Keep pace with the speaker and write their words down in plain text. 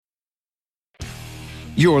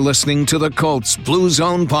You're listening to the Colts Blue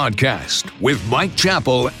Zone podcast with Mike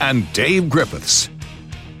Chappell and Dave Griffiths.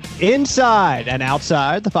 Inside and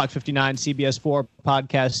outside the Fox 59 CBS 4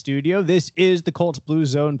 podcast studio, this is the Colts Blue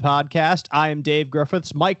Zone podcast. I am Dave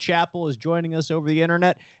Griffiths. Mike Chappell is joining us over the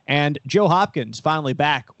internet, and Joe Hopkins finally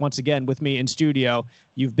back once again with me in studio.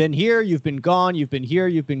 You've been here, you've been gone, you've been here,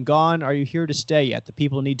 you've been gone. Are you here to stay yet? The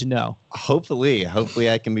people need to know. Hopefully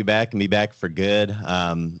I can be back and be back for good.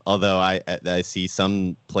 Although I see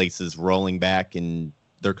some places rolling back in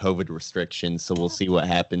their COVID restrictions, so we'll see what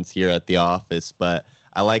happens here at the office. But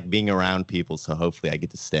I like being around people, so hopefully I get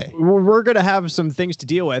to stay. We're going to have some things to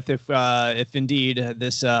deal with if indeed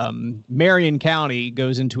this Marion County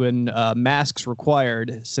goes into a masks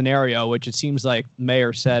required scenario, which it seems like the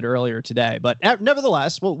mayor said earlier today. But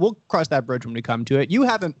nevertheless, we'll cross that bridge when we come to it. You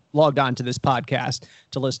haven't logged on to this podcast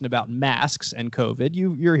to listen about masks and COVID.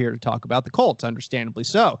 You're here to talk about the Colts, understandably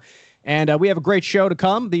so. And we have a great show to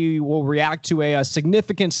come. We'll react to a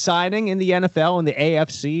significant signing in the NFL and the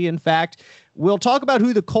AFC, in fact. We'll talk about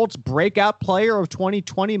who the Colts breakout player of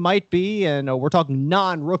 2020 might be, and we're talking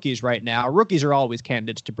non-rookies right now. Rookies are always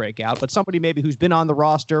candidates to break out, but somebody maybe who's been on the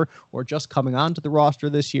roster or just coming onto the roster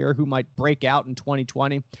this year who might break out in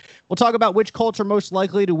 2020. We'll talk about which Colts are most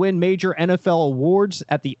likely to win major NFL awards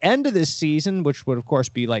at the end of this season, which would, of course,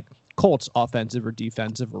 be like Colts offensive or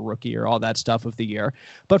defensive or rookie or all that stuff of the year.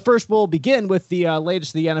 But first, we'll begin with the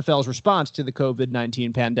latest of the NFL's response to the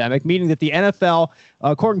COVID-19 pandemic, meaning that the NFL,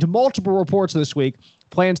 according to multiple reports this week,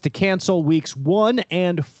 plans to cancel weeks 1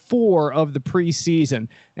 and 4 of the preseason.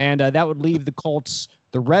 And that would leave the Colts,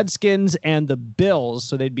 the Redskins, and the Bills.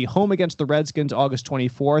 So they'd be home against the Redskins August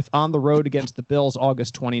 24th, on the road against the Bills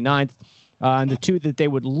August 29th. And the two that they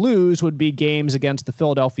would lose would be games against the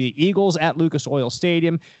Philadelphia Eagles at Lucas Oil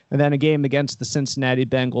Stadium, and then a game against the Cincinnati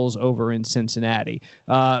Bengals over in Cincinnati.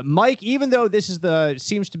 Mike, even though this is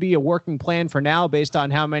seems to be a working plan for now, based on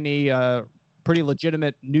how many pretty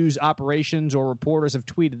legitimate news operations or reporters have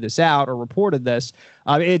tweeted this out or reported this,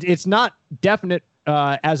 it's not definite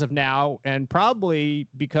as of now, and probably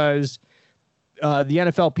because the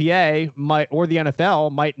NFLPA or the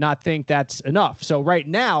NFL might not think that's enough. So right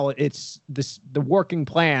now, the working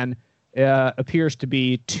plan appears to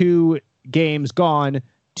be 2 games gone,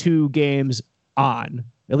 2 games on.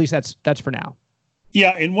 At least that's for now.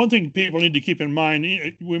 Yeah, and one thing people need to keep in mind,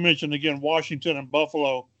 we mentioned again, Washington and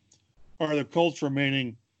Buffalo are the Colts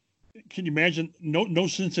remaining. Can you imagine? No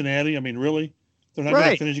Cincinnati. I mean, really? They're not going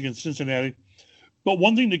to finish against Cincinnati. But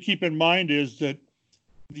one thing to keep in mind is that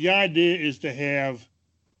the idea is to have,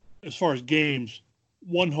 as far as games,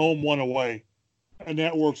 1 home, 1 away. And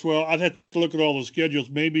that works well. I'd have to look at all the schedules.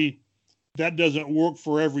 Maybe that doesn't work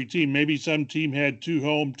for every team. Maybe some team had 2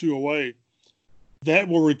 home, 2 away. That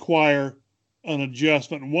will require an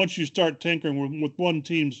adjustment. And once you start tinkering with one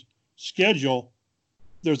team's schedule,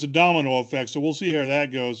 there's a domino effect. So we'll see how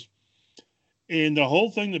that goes. And the whole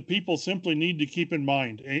thing that people simply need to keep in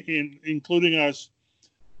mind, including us,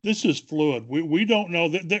 this is fluid. We don't know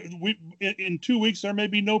that in 2 weeks there may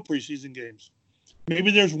be no preseason games. Maybe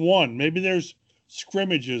there's 1. Maybe there's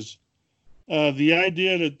scrimmages. The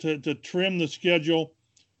idea to trim the schedule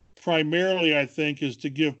primarily, I think, is to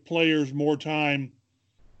give players more time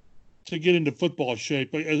to get into football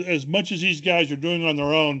shape. As much as these guys are doing on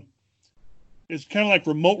their own, it's kind of like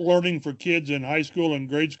remote learning for kids in high school and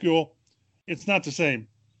grade school. It's not the same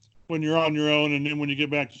when you're on your own and then when you get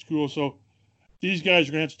back to school. So these guys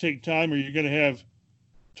are going to have to take time, or you're going to have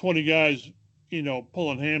 20 guys,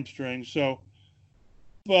 pulling hamstrings. So,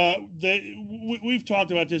 but we've talked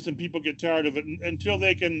about this, and people get tired of it until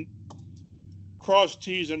they can cross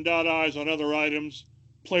T's and dot I's on other items.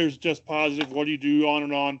 Players test positive. What do you do? On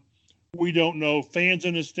and on. We don't know. Fans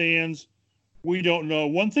in the stands. We don't know.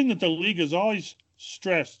 One thing that the league has always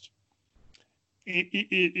stressed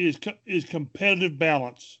is competitive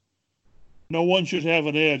balance. No one should have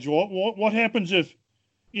an edge. What happens if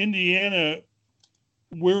Indiana,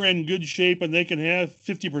 we're in good shape and they can have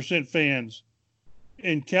 50% fans,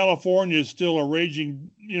 and California is still a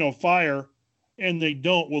raging, fire, and they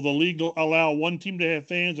don't? Will the league allow one team to have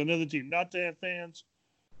fans, another team not to have fans?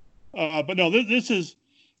 But no, this is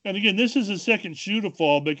a second shoe to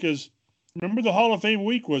fall, because remember the Hall of Fame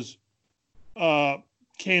week was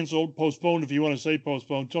canceled, postponed, if you want to say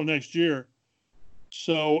postponed, until next year.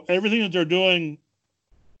 So everything that they're doing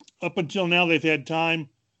up until now, they've had time's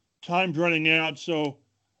running out. So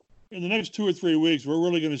in the next 2 or 3 weeks, we're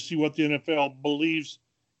really going to see what the NFL believes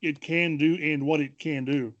it can do and what it can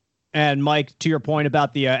do. And Mike, to your point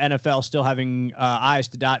about the NFL still having I's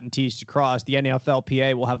to dot and T's to cross, the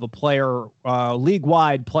NFLPA will have a player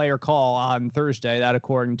league-wide player call on Thursday. That,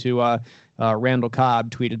 according to Randall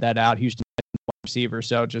Cobb, tweeted that out. Houston receiver.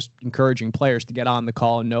 So just encouraging players to get on the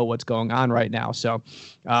call and know what's going on right now. So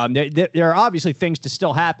there are obviously things to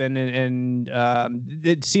still happen, and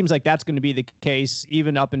it seems like that's going to be the case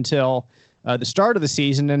even up until the start of the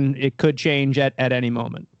season, and it could change at any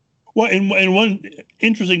moment. Well, and one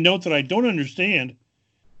interesting note that I don't understand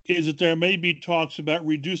is that there may be talks about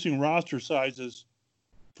reducing roster sizes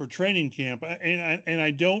for training camp, and I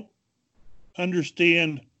don't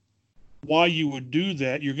understand why you would do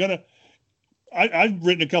that. You're gonna. I've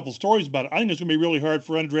written a couple stories about it. I think it's going to be really hard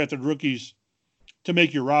for undrafted rookies to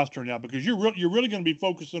make your roster now, because you're really going to be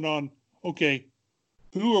focusing on, okay,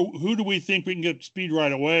 who do we think we can get speed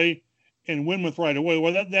right away and win with right away?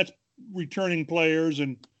 Well, that's returning players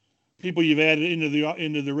and people you've added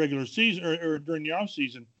into the regular season or during the off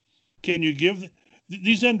season. Can you give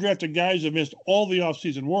these undrafted guys have missed all the off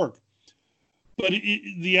season work? But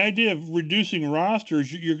the idea of reducing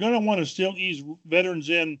rosters, you're going to want to still ease veterans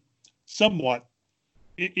in somewhat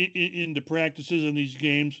into practices in these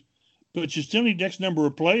games, but you still need X number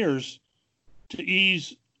of players to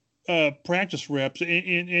ease practice reps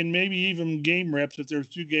and maybe even game reps if there's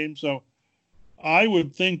 2 games. So I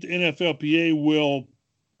would think the NFLPA will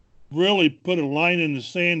really put a line in the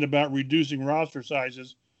sand about reducing roster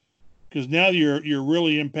sizes, because now you're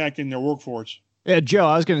really impacting their workforce. Yeah, Joe,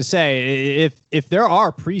 I was going to say, if there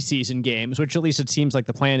are preseason games, which at least it seems like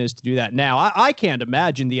the plan is to do that now, I can't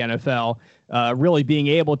imagine the NFL really being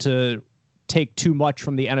able to take too much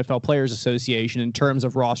from the NFL Players Association in terms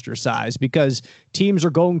of roster size, because teams are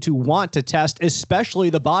going to want to test, especially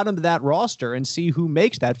the bottom of that roster, and see who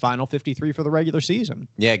makes that final 53 for the regular season.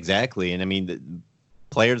 Yeah, exactly. And I mean,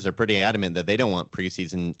 players are pretty adamant that they don't want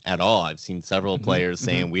preseason at all. I've seen several players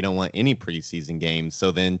saying we don't want any preseason games.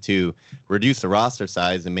 So then to reduce the roster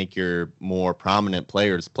size and make your more prominent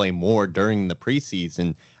players play more during the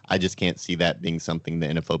preseason, I just can't see that being something the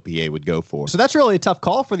NFLPA would go for. So that's really a tough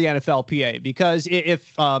call for the NFLPA, because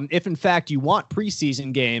if in fact you want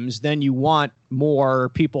preseason games, then you want more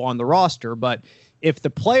people on the roster. But if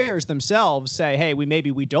the players themselves say, hey, we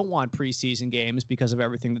don't want preseason games because of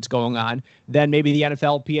everything that's going on, then maybe the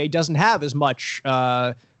NFLPA doesn't have as much,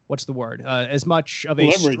 as much of a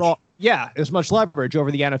leverage. As much leverage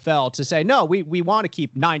over the NFL to say, no, we want to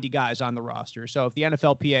keep 90 guys on the roster. So if the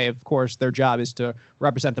NFLPA, of course, their job is to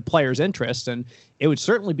represent the players' interests, and it would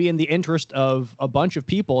certainly be in the interest of a bunch of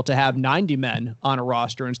people to have 90 men on a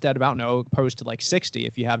roster instead of, opposed to like 60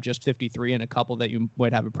 if you have just 53 and a couple that you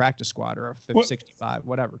might have a practice squad, or 65,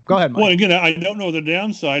 whatever. Go ahead, Mike. Well, again, I don't know the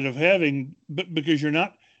downside of having, because you're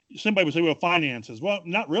not, somebody would say, well, finances. Well,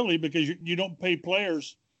 not really, because you don't pay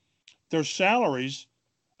players their salaries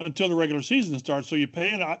until the regular season starts. So you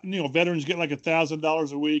pay, veterans get like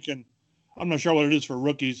 $1,000 a week, and I'm not sure what it is for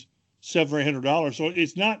rookies, $700 or $800. So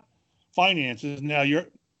it's not finances. Now,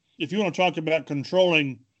 if you want to talk about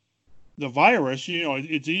controlling the virus,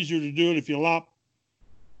 it's easier to do it if you lop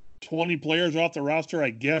 20 players off the roster, I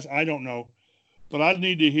guess. I don't know. But I'd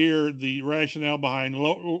need to hear the rationale behind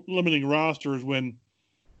limiting rosters when,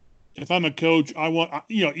 if I'm a coach, I want,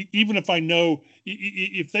 even if I know,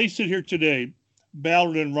 if they sit here today,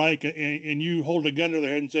 Ballard and Reich, and you hold a gun to their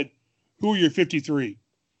head and said, who are your 53?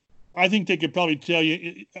 I think they could probably tell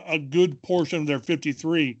you a good portion of their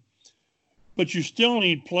 53. But you still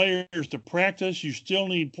need players to practice. You still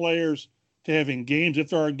need players to have in games if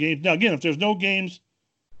there are games. Now, again, if there's no games,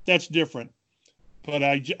 that's different. But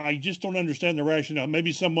I just don't understand the rationale.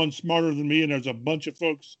 Maybe someone smarter than me, and there's a bunch of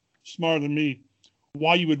folks smarter than me,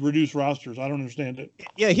 why you would reduce rosters. I don't understand it.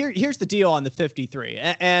 Yeah, here's the deal on the 53.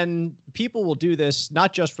 And people will do this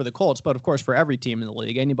not just for the Colts, but of course for every team in the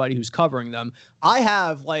league, anybody who's covering them. I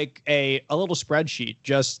have like a little spreadsheet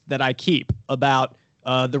just that I keep about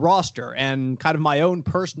the roster and kind of my own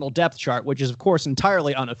personal depth chart, which is of course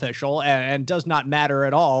entirely unofficial and does not matter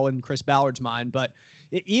at all in Chris Ballard's mind. But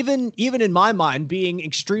even in my mind, being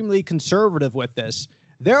extremely conservative with this,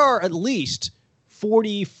 there are at least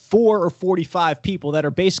 44 or 45 people that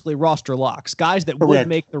are basically roster locks, guys that would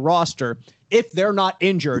make the roster if they're not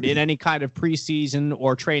injured in any kind of preseason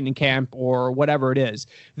or training camp or whatever it is.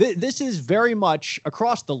 This is very much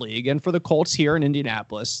across the league, and for the Colts here in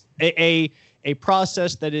Indianapolis, a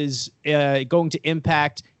process that is going to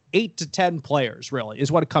impact 8 to 10 players, really,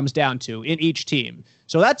 is what it comes down to in each team.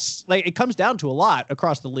 So that's like, it comes down to a lot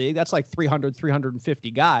across the league. That's like 300,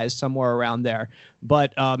 350 guys, somewhere around there.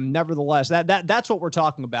 But nevertheless, that's what we're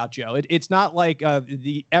talking about, Joe. It's not like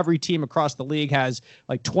every team across the league has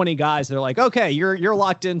like 20 guys that are like, okay, you're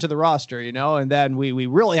locked into the roster, and then we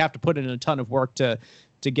really have to put in a ton of work to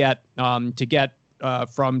get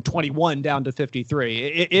from 21 down to 53.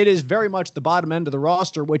 It is very much the bottom end of the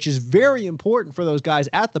roster, which is very important for those guys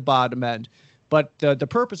at the bottom end. But the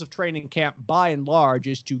purpose of training camp, by and large,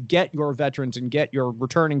 is to get your veterans and get your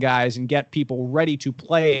returning guys and get people ready to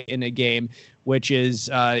play in a game, which is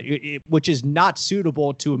not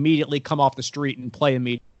suitable to immediately come off the street and play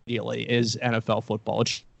immediately, is NFL football.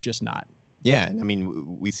 It's just not. Yeah, I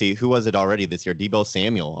mean, we see, who was it already this year? Debo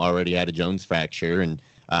Samuel already had a Jones fracture, and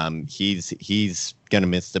he's going to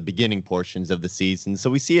miss the beginning portions of the season. So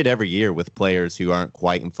we see it every year with players who aren't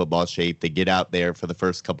quite in football shape. They get out there for the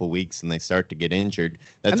first couple of weeks and they start to get injured.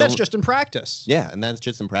 That's just in practice. Yeah, and that's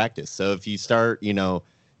just in practice. So if you start,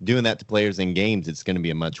 doing that to players in games, it's going to be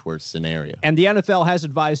a much worse scenario. And the NFL has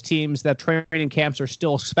advised teams that training camps are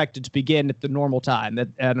still expected to begin at the normal time.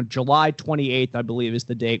 That July 28th, I believe, is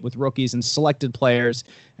the date, with rookies and selected players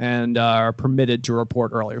and are permitted to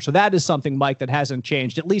report earlier. So that is something, Mike, that hasn't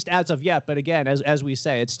changed, at least as of yet. But again, as we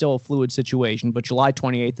say, it's still a fluid situation. But July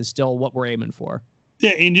 28th is still what we're aiming for.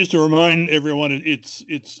 Yeah, and just to remind everyone,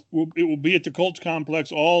 it will be at the Colts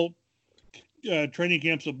complex. All training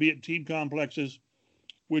camps will be at team complexes,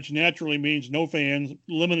 which naturally means no fans,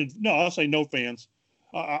 limited. No, I'll say no fans.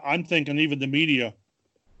 I'm thinking even the media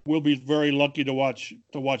will be very lucky to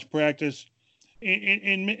watch practice,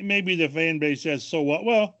 and maybe the fan base says, so what?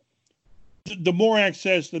 Well, the more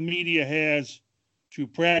access the media has to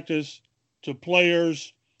practice, to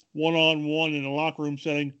players, one-on-one in a locker room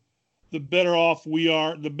setting, the better off we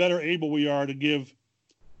are, the better able we are to give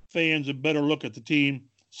fans a better look at the team.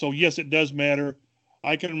 So yes, it does matter.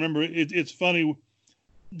 I can remember it's funny.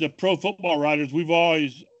 The pro football writers, we've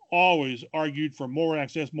always argued for more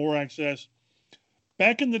access.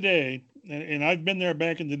 Back in the day, and I've been there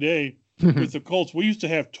back in the day with the Colts, we used to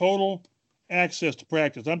have total access to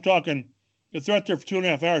practice. I'm talking, if they're out there for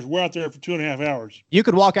 2.5 hours, we're out there for 2.5 hours. You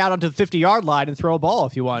could walk out onto the 50-yard line and throw a ball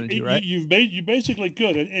if you wanted to, right? You basically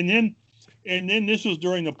could. And then this was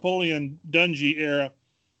during Napoleon Dungy era.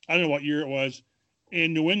 I don't know what year it was.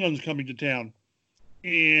 And New England's coming to town.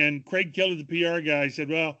 And Craig Kelly, the PR guy, said,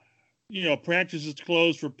 well, practice is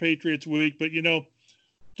closed for Patriots week, but,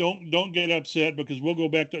 don't get upset because we'll go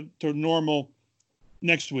back to normal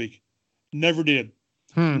next week. Never did.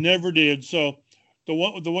 Never did. So the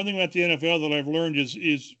one thing about the NFL that I've learned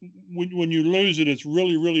is when you lose it, it's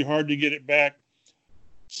really, really hard to get it back.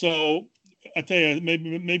 So I tell you,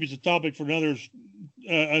 maybe it's a topic for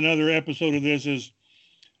another episode of this. Is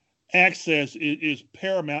access is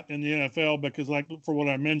paramount in the NFL, because, like, for what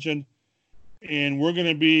I mentioned, and we're going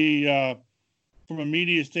to be, from a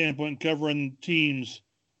media standpoint, covering teams,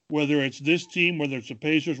 whether it's this team, whether it's the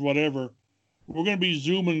Pacers, whatever, we're going to be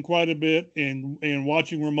zooming quite a bit and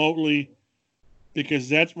watching remotely, because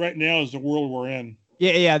that's right now is the world we're in.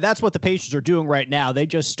 Yeah, that's what the Pacers are doing right now. They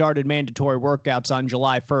just started mandatory workouts on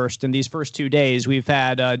July 1st. And these first 2 days, we've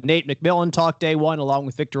had Nate McMillan talk day one, along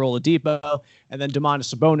with Victor Oladipo, and then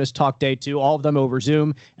Domantas Sabonis talk day two, all of them over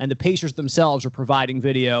Zoom. And the Pacers themselves are providing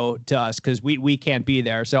video to us because we can't be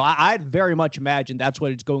there. So I'd very much imagine that's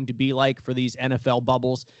what it's going to be like for these NFL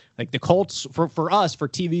bubbles. Like the Colts, for us, for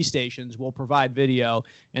TV stations, will provide video,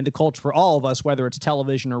 and the Colts, for all of us, whether it's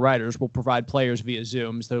television or writers, will provide players via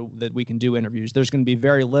Zoom so that we can do interviews. There's going to be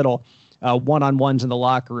very little one-on-ones in the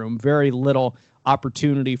locker room, very little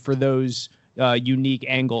opportunity for those unique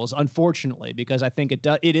angles, unfortunately, because I think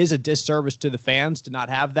it is a disservice to the fans to not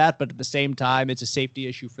have that, but at the same time, it's a safety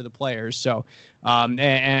issue for the players. So,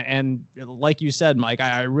 and like you said, Mike,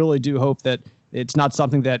 I really do hope that it's not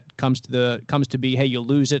something that comes to be, hey, you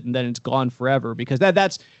lose it and then it's gone forever, because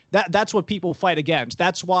that's what people fight against.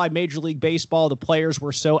 That's why Major League Baseball, the players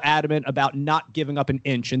were so adamant about not giving up an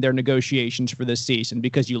inch in their negotiations for this season,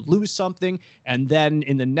 because you lose something and then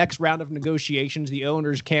in the next round of negotiations, the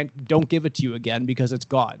owners don't give it to you again because it's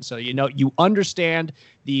gone. So, you understand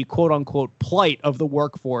the quote unquote plight of the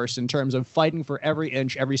workforce in terms of fighting for every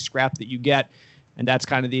inch, every scrap that you get. And that's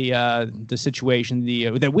kind of the situation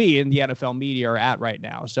that we in the NFL media are at right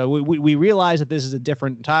now. So we realize that this is a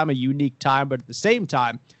different time, a unique time, but at the same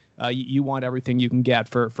time, You want everything you can get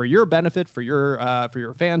for your benefit, for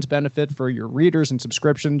your fans' benefit, for your readers and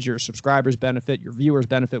subscriptions, your subscribers' benefit, your viewers'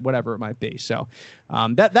 benefit, whatever it might be. So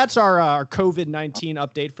that's our COVID-19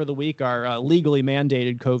 update for the week, our legally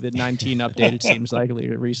mandated COVID-19 update. It seems like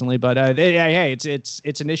recently, but hey,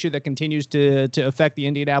 it's an issue that continues to affect the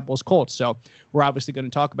Indianapolis Colts. So we're obviously going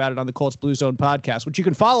to talk about it on the Colts Blue Zone podcast, which you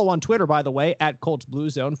can follow on Twitter, by the way, at Colts Blue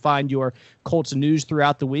Zone. Find your Colts news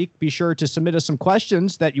throughout the week. Be sure to submit us some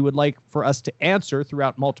questions that you would like for us to answer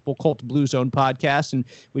throughout multiple Colts Blue Zone podcasts, and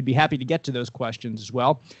we'd be happy to get to those questions as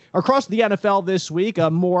well. Across the NFL this week,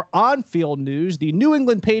 more on-field news. The New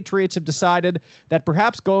England Patriots have decided that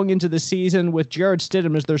perhaps going into the season with Jarrett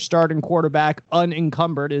Stidham as their starting quarterback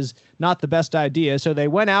unencumbered is not the best idea, so they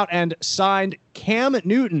went out and signed Cam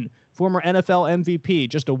Newton, former NFL MVP,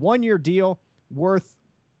 just a one-year deal worth,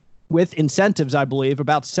 with incentives, I believe,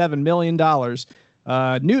 about $7 million.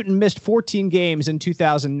 Newton missed 14 games in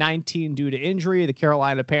 2019 due to injury. The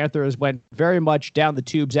Carolina Panthers went very much down the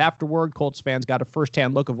tubes afterward. Colts fans got a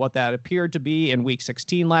firsthand look of what that appeared to be in Week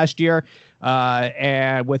 16 last year,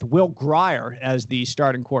 and with Will Grier as the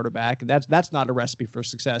starting quarterback. That's not a recipe for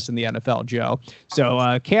success in the NFL, Joe.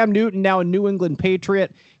 So Cam Newton, now a New England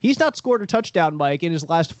Patriot. He's not scored a touchdown, Mike, in his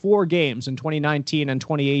last 4 games in 2019 and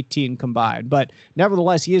 2018 combined. But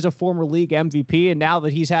nevertheless, he is a former league MVP, and now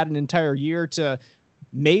that he's had an entire year to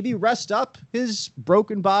maybe rest up his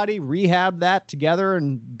broken body, rehab that together,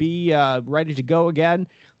 and be ready to go again,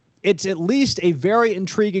 it's at least a very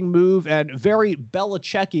intriguing move and very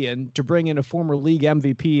Belichickian to bring in a former league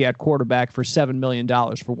MVP at quarterback for $7 million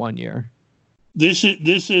for 1 year. This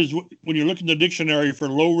is when you look in the dictionary for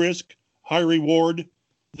low risk, high reward.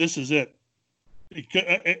 This is it. At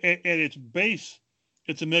its base,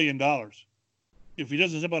 it's $1 million. If he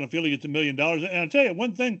doesn't step on the field, he gets $1 million. And I'll tell you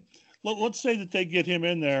one thing. Let's say that they get him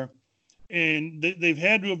in there, and they've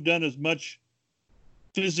had to have done as much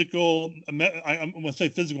physical, I'm going to say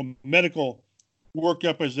physical, medical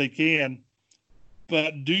workup as they can.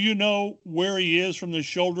 But do you know where he is from the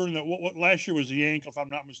shoulder? And what last year was the ankle, if I'm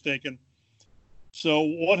not mistaken. So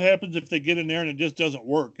what happens if they get in there and it just doesn't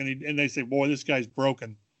work, and they say, boy, this guy's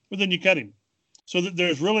broken? Well, then you cut him. So that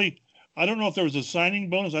there's really, I don't know if there was a signing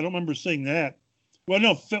bonus. I don't remember seeing that. Well,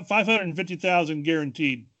 no, $550,000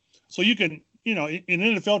 guaranteed. So you can, in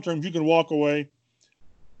NFL terms, you can walk away.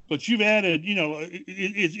 But you've added,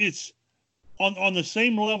 it's on the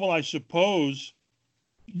same level, I suppose.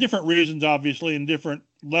 Different reasons, obviously, and different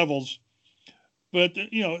levels. But,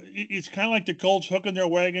 it's kind of like the Colts hooking their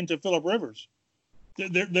wagon to Phillip Rivers.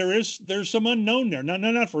 There's some unknown there.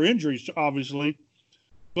 Not for injuries, obviously.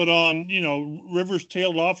 But Rivers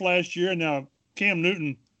tailed off last year. Now, Cam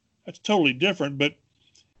Newton, that's totally different. But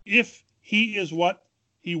if he is what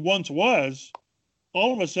he once was,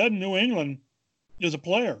 all of a sudden New England is a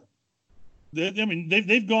player.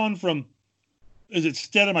 They've gone from, is it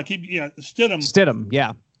Stidham? Stidham. Stidham,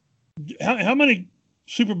 yeah. How many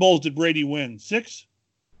Super Bowls did Brady win? 6?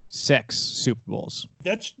 6 Super Bowls.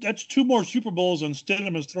 That's 2 more Super Bowls than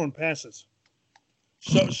Stidham has thrown passes.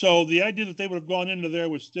 So the idea that they would have gone into there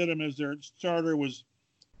with Stidham as their starter was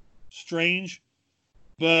strange.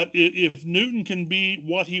 But if Newton can be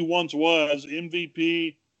what he once was,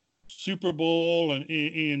 MVP, Super Bowl, and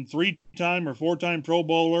 3-time or 4-time Pro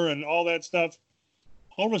Bowler and all that stuff,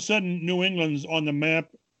 all of a sudden New England's on the map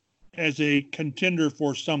as a contender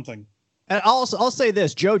for something. And I'll say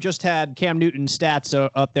this. Joe just had Cam Newton's stats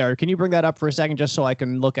up there. Can you bring that up for a second just so I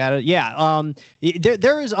can look at it? Yeah.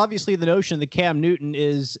 There is obviously the notion that Cam Newton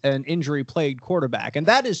is an injury-plagued quarterback. And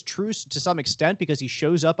that is true to some extent because he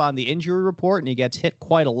shows up on the injury report and he gets hit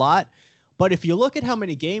quite a lot. But if you look at how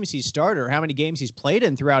many games he's started or how many games he's played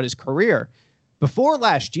in throughout his career, before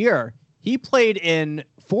last year, he played in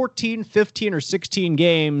 14, 15, or 16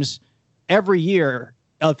 games every year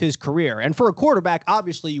of his career. And for a quarterback,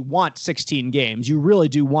 obviously you want 16 games. You really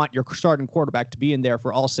do want your starting quarterback to be in there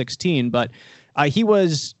for all 16. But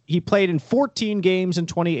he played in 14 games in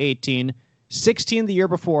 2018, 16 the year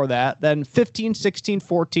before that, then 15, 16,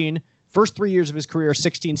 14, first 3 years of his career,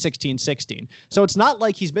 16, 16, 16. So it's not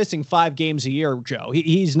like he's missing 5 games a year, Joe.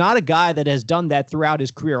 He's not a guy that has done that throughout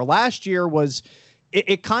his career. Last year was...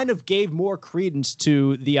 It kind of gave more credence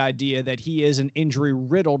to the idea that he is an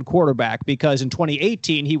injury-riddled quarterback because in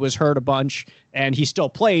 2018 he was hurt a bunch and he still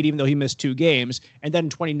played even though he missed 2 games. And then in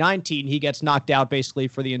 2019 he gets knocked out basically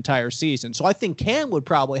for the entire season. So I think Cam would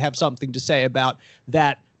probably have something to say about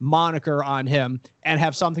that moniker on him and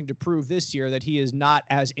have something to prove this year that he is not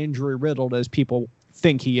as injury-riddled as people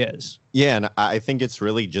think he is. Yeah, and I think it's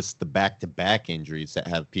really just the back-to-back injuries that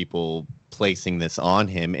have people placing this on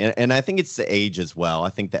him. And I think it's the age as well. I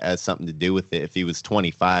think that has something to do with it. If he was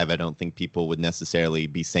 25, I don't think people would necessarily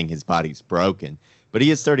be saying his body's broken. But he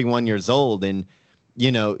is 31 years old, and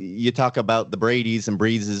you talk about the Bradys and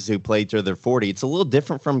Breezes who played through their 40. It's a little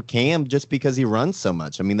different from Cam just because he runs so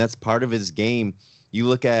much. I mean, that's part of his game. You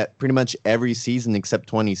look at pretty much every season except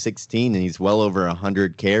 2016, and he's well over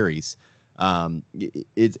 100 carries.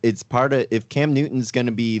 It's part of, if Cam Newton's going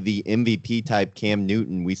to be the MVP type Cam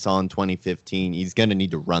Newton we saw in 2015, he's going to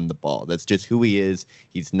need to run the ball. That's just who he is.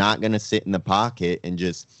 He's not going to sit in the pocket and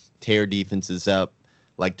just tear defenses up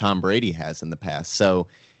like Tom Brady has in the past. So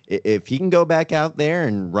if he can go back out there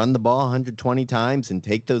and run the ball 120 times and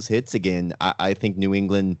take those hits again, I think New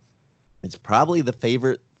England is probably the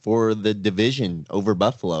favorite for the division over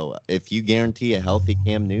Buffalo. If you guarantee a healthy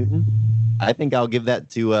Cam Newton, I think I'll give that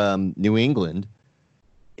to New England.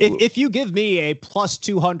 If you give me a plus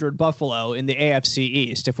 200 Buffalo in the AFC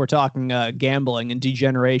East, if we're talking gambling and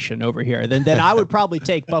degeneration over here, then I would probably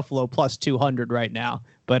take Buffalo plus 200 right now.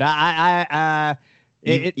 But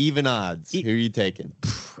even odds. Who are you taking?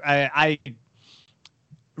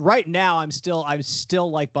 Right now I'm still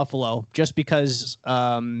like Buffalo just because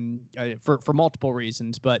for multiple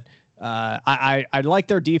reasons. But I like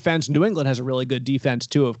their defense. New England has a really good defense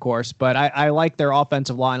too, of course. But I like their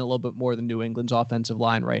offensive line a little bit more than New England's offensive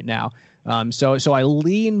line right now. So I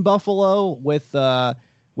lean Buffalo with the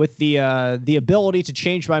ability to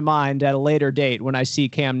change my mind at a later date when I see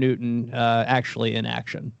Cam Newton actually in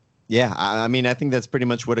action. Yeah, I mean, I think that's pretty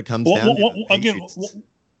much what it comes down to. Again,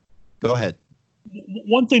 go ahead.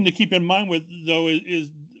 One thing to keep in mind with though is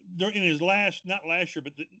in his not last year,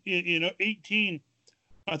 but 18.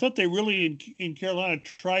 I thought they really in Carolina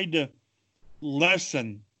tried to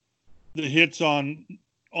lessen the hits on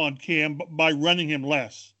Cam by running him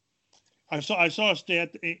less. I saw a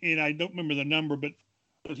stat, and I don't remember the number, but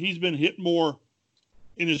he's been hit more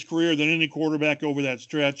in his career than any quarterback over that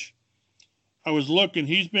stretch. I was looking;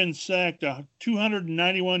 he's been sacked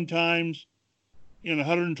 291 times in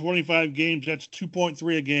 125 games. That's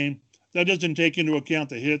 2.3 a game. That doesn't take into account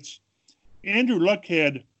the hits. Andrew Luck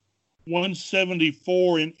had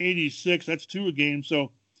 174 and 86. That's 2 a game.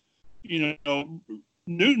 So,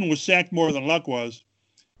 Newton was sacked more than Luck was.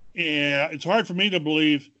 And it's hard for me to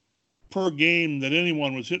believe per game that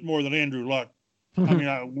anyone was hit more than Andrew Luck. I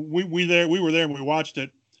mean, we were there and we watched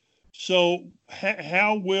it. So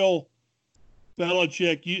how will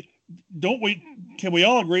Belichick, can we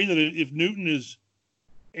all agree that if Newton is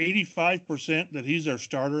 85% that he's their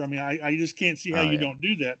starter? I mean, I just can't see how you don't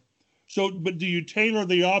do that. So, but do you tailor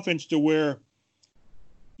the offense to where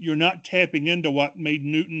you're not tapping into what made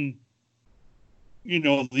Newton, the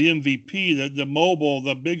MVP, the mobile,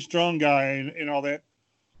 the big, strong guy, and all that?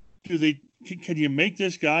 Can you make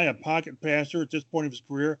this guy a pocket passer at this point of his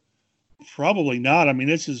career? Probably not. I mean,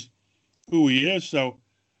 this is who he is. So,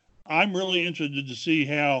 I'm really interested to see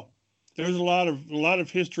how there's a lot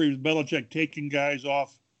of history with Belichick taking guys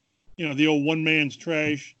off, the old one man's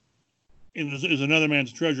trash is another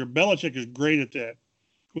man's treasure. Belichick is great at that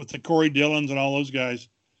with the Corey Dillons and all those guys.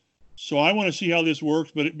 So I want to see how this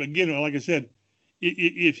works. But again, like I said,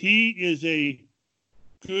 if he is a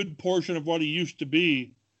good portion of what he used to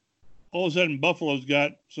be, all of a sudden Buffalo's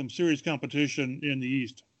got some serious competition in the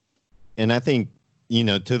East. And I think,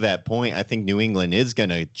 to that point, I think New England is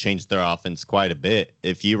going to change their offense quite a bit.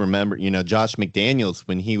 If you remember, Josh McDaniels,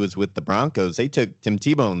 when he was with the Broncos, they took Tim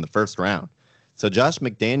Tebow in the first round. So Josh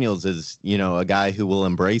McDaniels is, a guy who will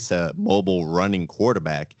embrace a mobile running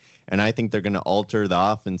quarterback. And I think they're going to alter the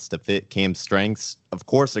offense to fit Cam's strengths. Of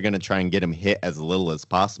course, they're going to try and get him hit as little as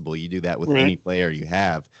possible. You do that with any player you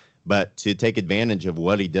have. But to take advantage of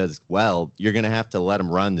what he does well, you're going to have to let him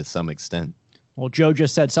run to some extent. Well, Joe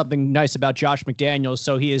just said something nice about Josh McDaniels,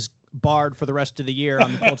 so he is barred for the rest of the year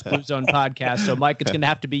on the Colts Blue Zone podcast. So, Mike, it's going to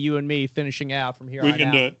have to be you and me finishing out from here on out. We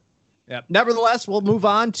can do it. Yeah. Nevertheless, we'll move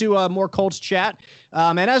on to more Colts chat.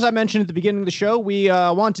 And as I mentioned at the beginning of the show, we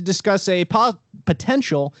want to discuss a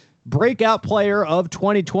potential breakout player of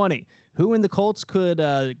 2020. Who in the Colts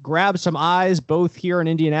could grab some eyes both here in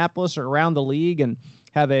Indianapolis or around the league and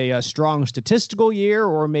have a strong statistical year,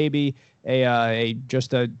 or maybe a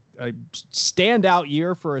standout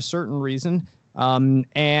year for a certain reason,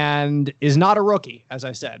 and is not a rookie, as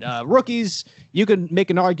I said. Rookies, you can make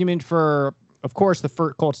an argument for, of course, the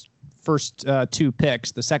Colts' first 2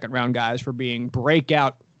 picks, the second-round guys, for being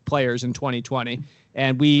breakout players in 2020.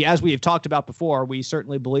 And as we have talked about before, we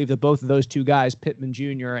certainly believe that both of those 2 guys, Pittman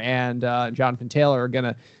Jr. and Jonathan Taylor, are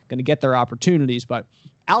gonna get their opportunities. But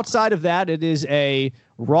outside of that, it is a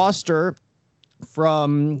roster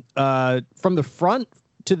from the front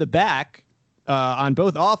to the back on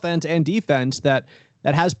both offense and defense that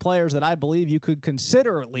has players that I believe you could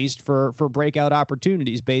consider at least for breakout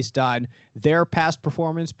opportunities based on their past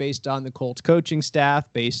performance, based on the Colts coaching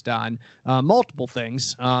staff, based on multiple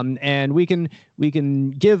things. And we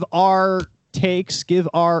can give our takes, give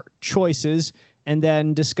our choices, and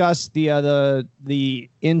then discuss the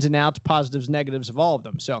ins and outs, positives, negatives of all of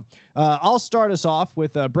them. So I'll start us off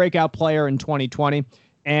with a breakout player in 2020.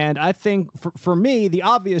 And I think for me, the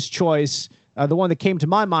obvious choice, the one that came to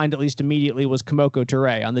my mind, at least immediately, was Kemoko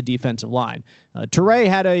Turay on the defensive line. Turay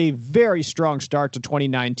had a very strong start to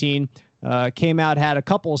 2019, came out, had a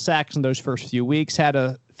couple of sacks in those first few weeks, had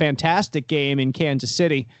a fantastic game in Kansas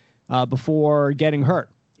City before getting hurt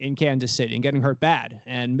in Kansas City and getting hurt bad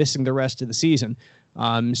and missing the rest of the season.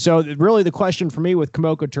 So really the question for me with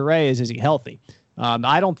Kemoko Turay is he healthy?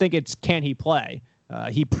 I don't think it's can he play.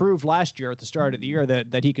 He proved last year at the start of the year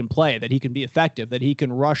that he can play, that he can be effective, that he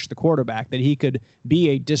can rush the quarterback, that he could be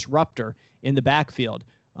a disruptor in the backfield.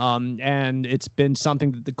 And it's been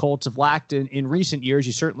something that the Colts have lacked in recent years.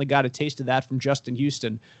 You certainly got a taste of that from Justin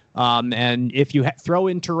Houston. And if you throw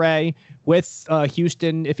in Turay with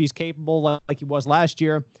Houston, if he's capable like he was last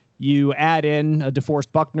year, you add in a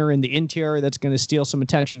DeForest Buckner in the interior that's going to steal some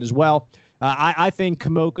attention as well. I think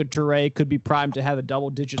Kemoko Turay could be primed to have a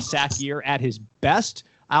double-digit sack year at his best.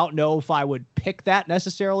 I don't know if I would pick that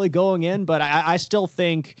necessarily going in, but I still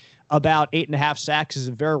think about 8.5 sacks is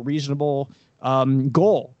a very reasonable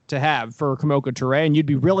goal to have for Kemoko Turay, and you'd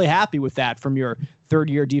be really happy with that from your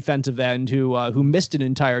third-year defensive end who missed an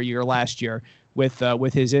entire year last year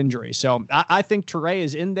with his injury. So I think Turay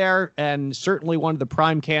is in there and certainly one of the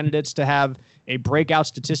prime candidates to have a breakout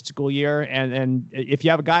statistical year. And if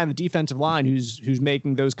you have a guy on the defensive line who's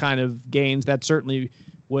making those kind of gains, that certainly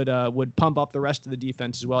would pump up the rest of the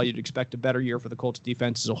defense as well. You'd expect a better year for the Colts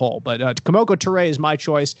defense as a whole. But Kemoko Turay is my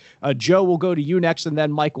choice. Joe, will go to you next, and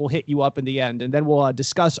then Mike will hit you up in the end. And then we'll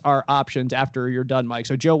discuss our options after you're done, Mike.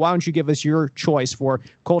 So, Joe, why don't you give us your choice for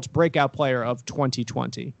Colts breakout player of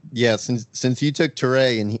 2020? Yeah, since you took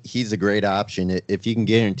Turay, and he's a great option, if you can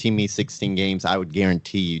guarantee me 16 games, I would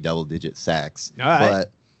guarantee you double-digit sacks. All right.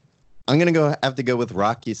 But I'm going to have to go with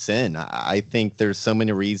Rock Ya-Sin. I think there's so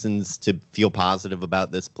many reasons to feel positive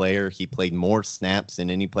about this player. He played more snaps than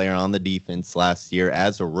any player on the defense last year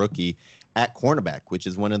as a rookie at cornerback, which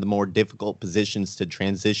is one of the more difficult positions to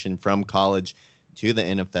transition from college to the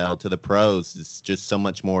NFL, to the pros. It's just so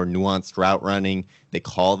much more nuanced route running. They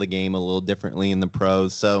call the game a little differently in the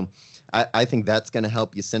pros. So I think that's going to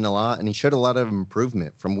help Ya-Sin a lot. And he showed a lot of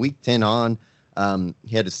improvement. From week 10 on,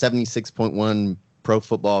 he had a 76.1 Pro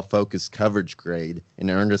Football Focus coverage grade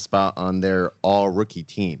and earned a spot on their all-rookie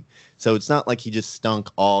team. So it's not like he just stunk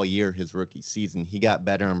all year his rookie season. He got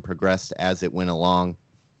better and progressed as it went along.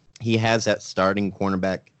 He has that starting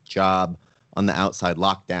cornerback job on the outside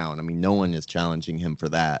locked down. I mean, no one is challenging him for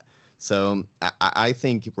that. So I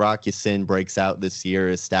think Rock Ya-Sin breaks out this year,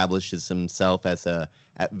 establishes himself as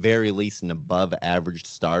at very least an above-average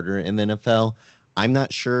starter in the NFL. I'm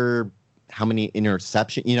not sure how many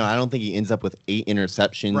interceptions, I don't think he ends up with 8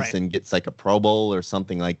 interceptions and gets like a Pro Bowl or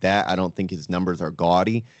something like that. I don't think his numbers are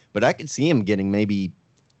gaudy, but I could see him getting maybe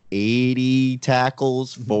 80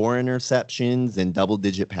 tackles, 4 interceptions, and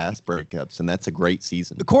double-digit pass breakups, and that's a great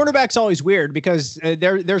season. The cornerback's always weird because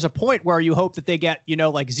there's a point where you hope that they get,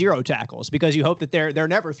 like 0 tackles because you hope that they're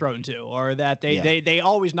never thrown to, or that they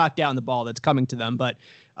always knock down the ball that's coming to them. But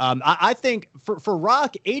I think for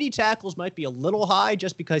Rock, 80 tackles might be a little high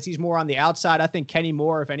just because he's more on the outside. I think Kenny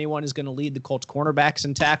Moore, if anyone, is going to lead the Colts cornerbacks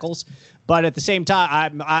in tackles. But at the same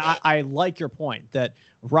time, I like your point that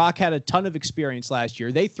Rock had a ton of experience last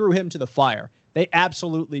year. They threw him to the fire. They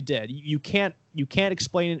absolutely did. You can't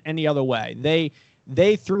explain it any other way.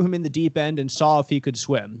 They threw him in the deep end and saw if he could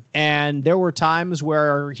swim. And there were times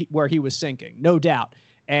where he was sinking, no doubt.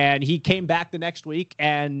 And he came back the next week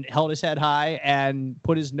and held his head high and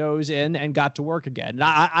put his nose in and got to work again. And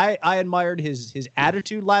I admired his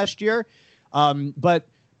attitude last year, but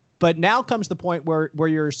now comes the point where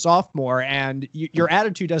you're a sophomore and your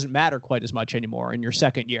attitude doesn't matter quite as much anymore in your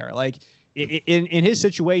second year. Like in his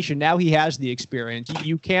situation, now he has the experience.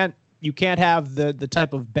 You can't have the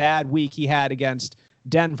type of bad week he had against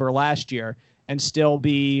Denver last year and still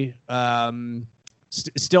be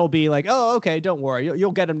like, oh, okay, don't worry,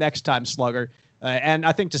 you'll get him next time, slugger. And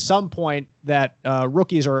I think to some point that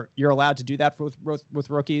rookies you're allowed to do that with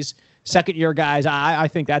rookies. Second year guys, I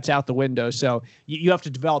think that's out the window. So you have to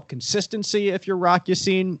develop consistency if you're Rock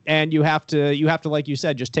Ya-Sin, and you have to, like you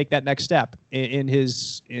said, just take that next step in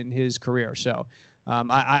his career. So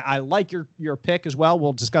I like your pick as well.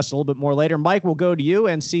 We'll discuss a little bit more later. Mike, we'll go to you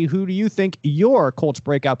and see who do you think your Colts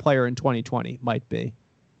breakout player in 2020 might be.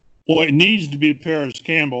 Well, it needs to be Paris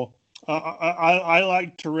Campbell. I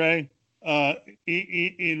like Teray.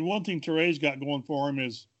 And one thing Teray's got going for him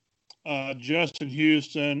is Justin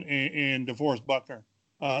Houston and DeForest Buckner.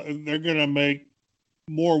 They're going to make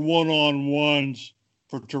more one-on-ones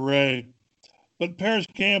for Teray. But Paris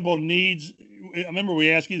Campbell needs – I remember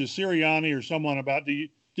we asked either Sirianni or someone about did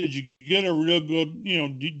you get a real good –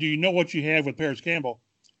 do you know what you have with Paris Campbell?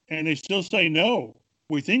 And they still say no.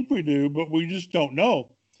 We think we do, but we just don't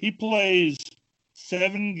know. He plays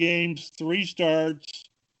 7 games, 3 starts,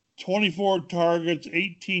 24 targets,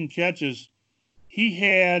 18 catches. He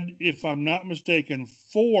had, if I'm not mistaken,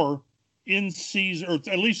 4 in-season, or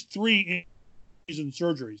at least 3 in-season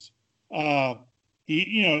surgeries.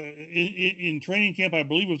 In training camp, I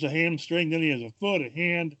believe it was a hamstring. Then he has a foot, a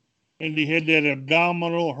hand, and he had that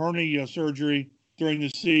abdominal hernia surgery during the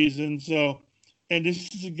season. So, and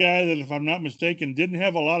this is a guy that, if I'm not mistaken, didn't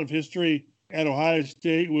have a lot of history at Ohio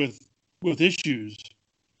State with issues.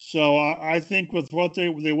 So I think with what they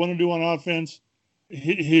want to do on offense,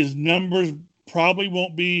 his numbers probably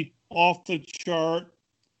won't be off the chart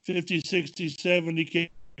 50, 60,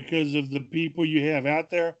 70 because of the people you have out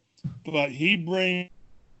there. But he brings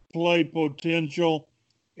play potential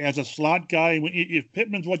as a slot guy. If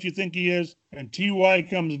Pittman's what you think he is and T.Y.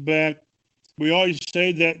 comes back, we always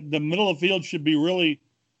say that the middle of the field should be really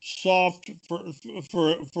soft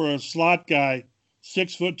for a slot guy,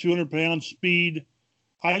 6 foot, 200 pounds, speed.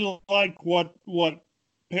 We all like what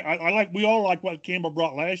Campbell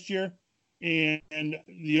brought last year, and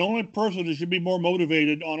the only person that should be more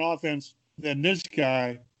motivated on offense than this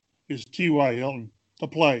guy is T.Y. Hilton to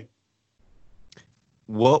play.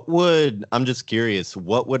 I'm just curious,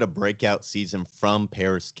 what would a breakout season from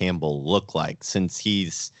Paris Campbell look like,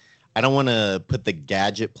 since I don't want to put the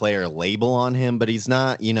gadget player label on him, but he's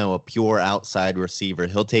not, a pure outside receiver.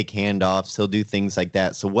 He'll take handoffs. He'll do things like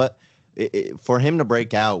that. So for him to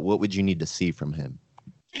break out, what would you need to see from him?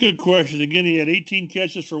 Good question. Again, he had 18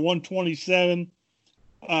 catches for 127.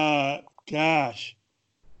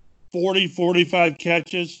 45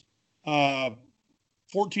 catches,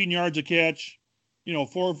 14 yards a catch, 4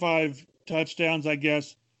 or 5 touchdowns, I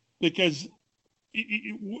guess, because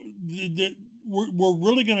we're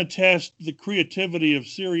really going to test the creativity of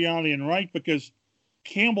Sirianni and Wright, because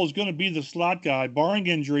Campbell's going to be the slot guy, barring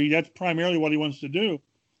injury. That's primarily what he wants to do.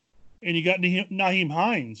 And you got Nyheim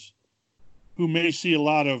Hines, who may see a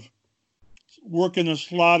lot of work in the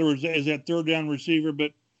slot or as that third down receiver,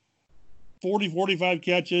 but 45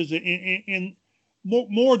 catches and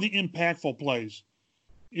more the impactful plays.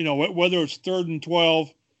 Whether it's 3rd and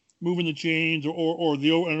 12, moving the chains, or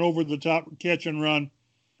an over-the-top catch and run.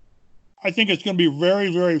 I think it's going to be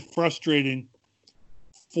very, very frustrating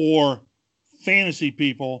for fantasy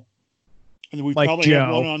people, and we probably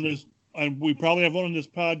have one on this. And we probably have one on this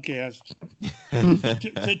podcast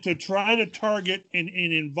to try to target and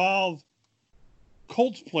involve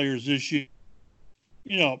Colts players this year.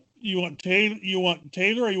 You want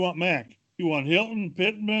Taylor, or you want Mack? You want Hilton,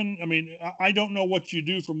 Pittman? I mean, I don't know what you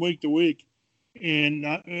do from week to week. And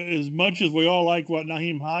as much as we all like what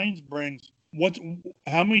Nyheim Hines brings,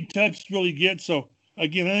 how many touches will he get? So,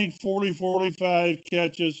 again, I think 40, 45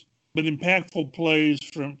 catches, but impactful plays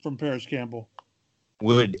from Paris Campbell.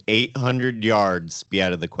 Would 800 yards be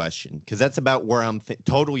out of the question? Because that's about where I'm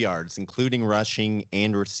total yards, including rushing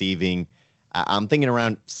and receiving. I'm thinking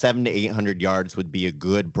around 700 to 800 yards would be a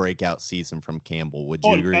good breakout season from Campbell. Would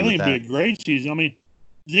you agree with that? I think it'd be a great season. I mean,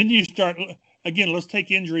 then you start again. Let's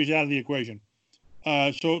take injuries out of the equation.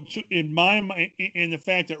 So in my mind, in the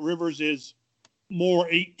fact that Rivers is more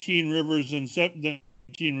 18 Rivers than 17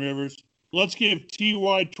 Rivers, let's give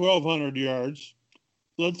T.Y. 1,200 yards.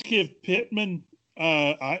 Let's give Pittman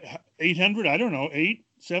 800. I don't know,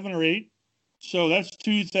 7 or 8. So that's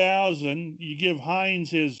 2,000. You give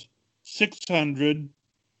Hines his 600.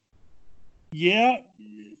 Yeah,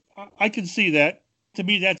 I can see that. To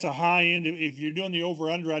me, that's a high end. If you're doing the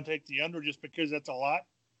over-under, I'd take the under just because that's a lot.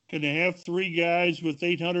 Can they have 3 guys with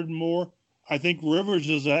 800 and more? I think Rivers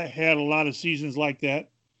has had a lot of seasons like that.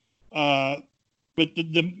 But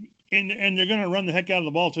and they're going to run the heck out of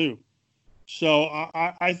the ball too. So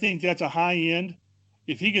I think that's a high end.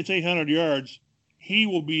 If he gets 800 yards, he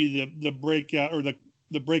will be the breakout or the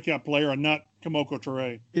breakout player, and not Kamoko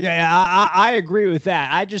Toure. Yeah, I agree with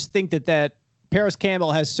that. I just think that Paris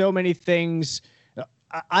Campbell has so many things.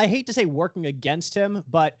 I hate to say working against him,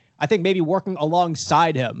 but I think maybe working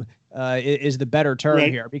alongside him is the better term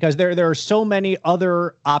here, because there are so many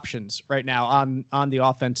other options right now on the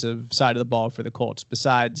offensive side of the ball for the Colts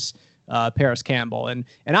besides Paris Campbell. And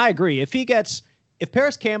I agree. If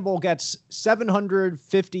Paris Campbell gets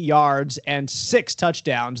 750 yards and 6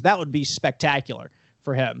 touchdowns, that would be spectacular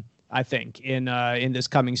for him, I think, in this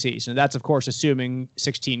coming season. That's, of course, assuming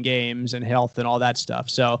 16 games and health and all that stuff.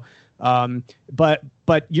 So,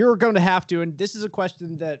 but you're going to have to, and this is a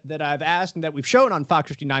question that I've asked and that we've shown on Fox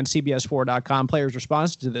 59, CBS4.com, players'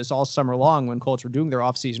 responses to this all summer long when Colts were doing their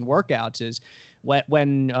offseason workouts is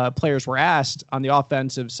when players were asked on the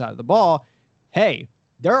offensive side of the ball, hey,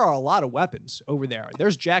 there are a lot of weapons over there.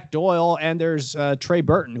 There's Jack Doyle and there's Trey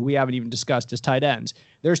Burton, who we haven't even discussed as tight ends.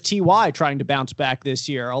 There's T.Y. trying to bounce back this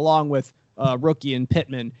year, along with rookie and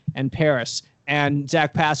Pittman and Paris, and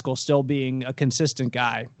Zach Pascal still being a consistent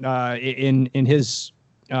guy in his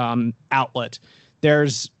outlet.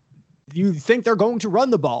 You think they're going to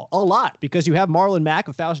run the ball a lot because you have Marlon Mack,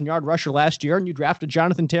 1,000-yard rusher last year, and you drafted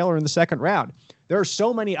Jonathan Taylor in the second round. There are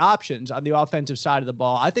so many options on the offensive side of the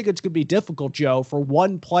ball. I think it's going to be difficult, Joe, for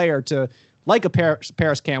one player to, like a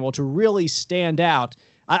Paris Campbell, to really stand out.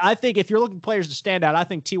 I think if you're looking for players to stand out, I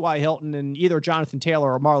think T.Y. Hilton and either Jonathan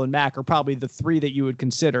Taylor or Marlon Mack are probably the 3 that you would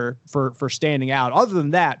consider for standing out. Other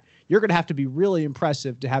than that, you're going to have to be really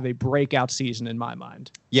impressive to have a breakout season in my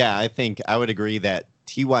mind. Yeah, I think I would agree that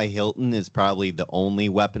T.Y. Hilton is probably the only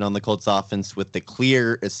weapon on the Colts offense with the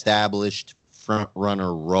clear established front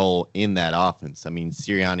runner role in that offense. I mean,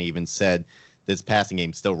 Sirianni even said this passing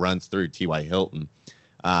game still runs through T.Y. Hilton.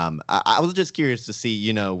 I was just curious to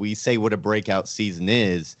see, we say what a breakout season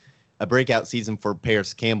is. A breakout season for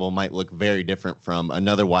Paris Campbell might look very different from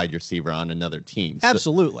another wide receiver on another team.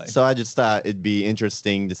 Absolutely. So I just thought it'd be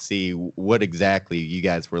interesting to see what exactly you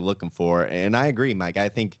guys were looking for. And I agree, Mike. I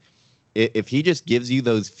think if he just gives you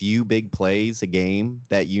those few big plays a game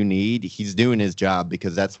that you need, he's doing his job,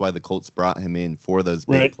 because that's why the Colts brought him in, for those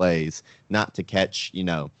big plays, not to catch,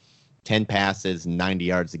 10 passes and 90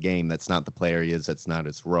 yards a game. That's not the player he is. That's not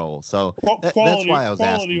his role. So that's why I was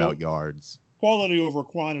asking about yards. Quality over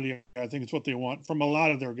quantity, I think, is what they want from a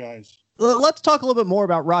lot of their guys. Let's talk a little bit more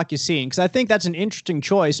about Rock Ya-Sin, because I think that's an interesting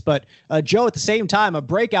choice. But, Joe, at the same time, a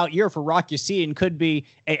breakout year for Rock Ya-Sin could be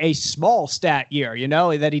a small stat year,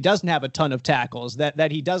 that he doesn't have a ton of tackles,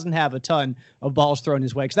 that he doesn't have a ton of balls thrown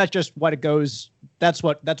his way, because that's just what it goes. That's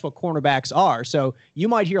what cornerbacks are. So you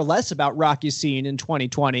might hear less about Rock Ya-Sin in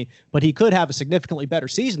 2020, but he could have a significantly better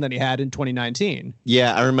season than he had in 2019.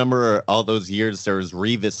 Yeah, I remember all those years there was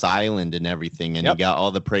Revis Island and everything, and he got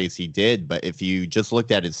all the praise he did. But if you just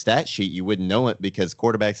looked at his stat sheet, you wouldn't know it, because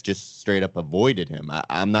quarterbacks just straight up avoided him.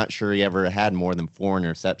 I'm not sure he ever had more than 4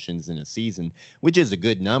 interceptions in a season, which is a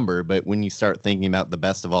good number. But when you start thinking about the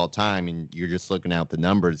best of all time and you're just looking at the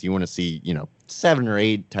numbers, you want to see, 7 or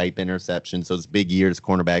 8 type interceptions, those big years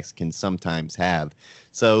cornerbacks can sometimes have.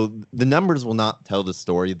 So the numbers will not tell the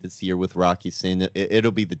story this year with Rock Ya-Sin.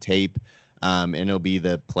 It'll be the tape, and it'll be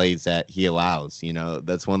the plays that he allows.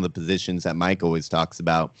 That's one of the positions that Mike always talks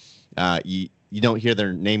about. You don't hear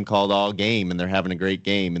their name called all game and they're having a great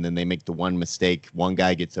game, and then they make the one mistake, one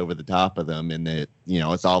guy gets over the top of them, and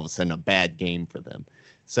it's all of a sudden a bad game for them.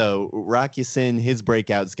 So Rock Ya-Sin, his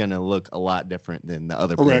breakout is going to look a lot different than the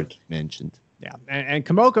other players mentioned. Yeah, and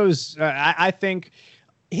Kamoko's, I think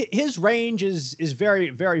his range is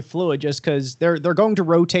very, very fluid, just because they're going to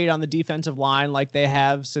rotate on the defensive line like they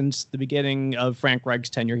have since the beginning of Frank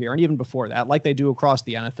Reich's tenure here, and even before that, like they do across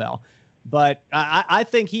the NFL. But I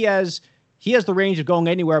think he has the range of going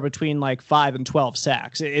anywhere between like 5 and 12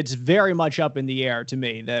 sacks. It's very much up in the air to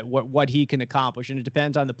me that what he can accomplish, and it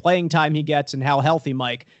depends on the playing time he gets and how healthy,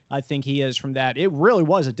 Mike, I think he is from that. It really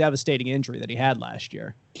was a devastating injury that he had last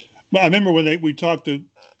year. Well, I remember when we talked to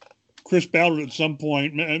Chris Ballard at some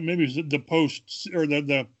point, maybe it was the post or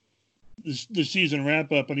the season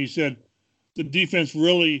wrap up, and he said the defense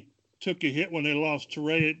really took a hit when they lost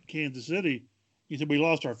Teray at Kansas City. He said we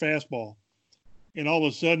lost our fastball, and all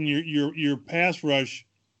of a sudden your pass rush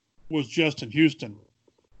was Justin Houston.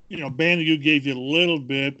 Bandagoo gave you a little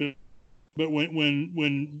bit, but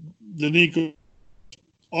when the Nico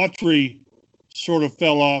Autry sort of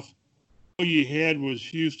fell off, all you had was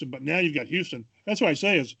Houston. But now you've got Houston. That's what I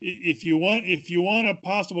say is if you want a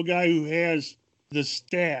possible guy who has the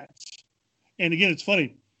stats, and again it's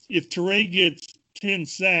funny, if Teray gets 10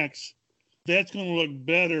 sacks, that's going to look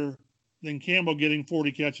better than Campbell getting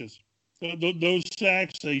 40 catches. Those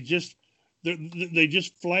sacks, they just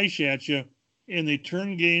flash at you, and they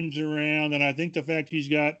turn games around. And I think the fact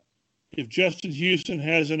if Justin Houston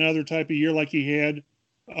has another type of year like he had,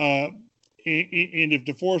 and if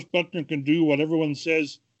DeForest Buckner can do what everyone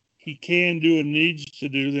says he can do and needs to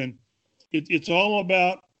do, then it's all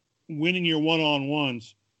about winning your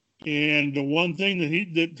one-on-ones. And the one thing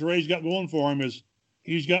that Trey's got going for him is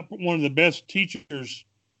he's got one of the best teachers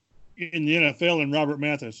in the NFL in Robert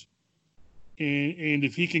Mathis. And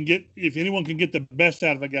if anyone can get the best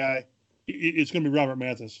out of a guy, it's going to be Robert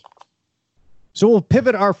Mathis. So we'll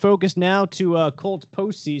pivot our focus now to Colts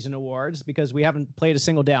postseason awards because we haven't played a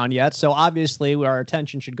single down yet. So obviously our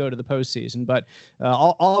attention should go to the postseason. But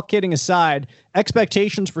all kidding aside,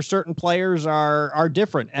 expectations for certain players are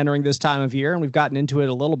different entering this time of year. And we've gotten into it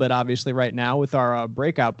a little bit, obviously, right now with our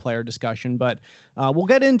breakout player discussion. But we'll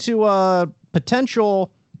get into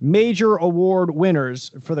potential major award winners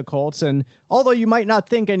for the Colts. And although you might not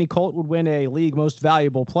think any Colt would win a league most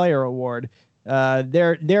valuable player award,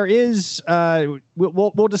 there is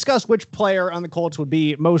we'll discuss which player on the Colts would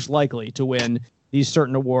be most likely to win these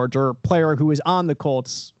certain awards, or player who is on the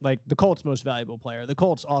Colts, like the Colts most valuable player, the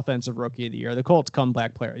Colts offensive rookie of the year, the Colts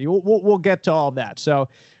comeback player. We'll get to all of that. So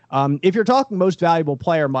if you're talking most valuable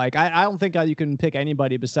player, Mike, I don't think you can pick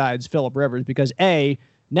anybody besides Phillip Rivers because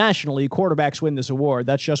nationally, quarterbacks win this award.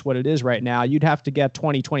 That's just what it is right now. You'd have to get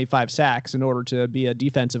 20, 25 sacks in order to be a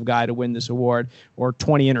defensive guy to win this award, or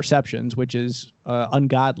 20 interceptions, which is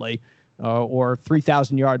ungodly, or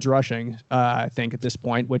 3,000 yards rushing, I think, at this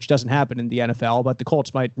point, which doesn't happen in the NFL, but the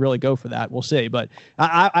Colts might really go for that. We'll see. But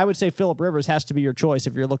I would say Phillip Rivers has to be your choice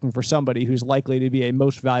if you're looking for somebody who's likely to be a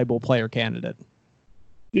most valuable player candidate.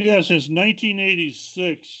 Yeah, since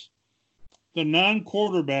 1986. The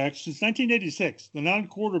non-quarterbacks, since 1986, the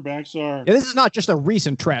non-quarterbacks are... Yeah, this is not just a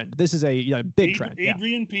recent trend. This is a big trend.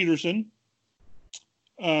 Adrian Peterson,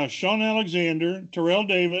 Sean Alexander, Terrell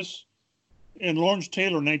Davis, and Lawrence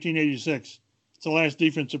Taylor in 1986. It's the last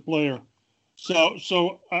defensive player. So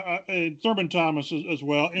Thurman Thomas as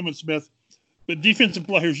well, Emmitt Smith. But defensive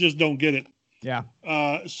players just don't get it. Yeah.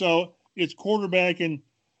 So it's quarterback, and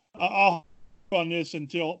I'll on this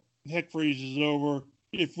until heck freezes over.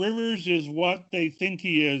 If Rivers is what they think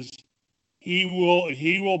he is, he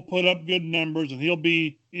will put up good numbers and he'll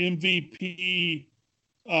be MVP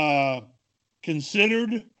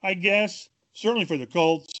considered, I guess, certainly for the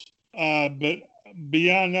Colts. But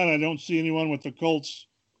beyond that, I don't see anyone with the Colts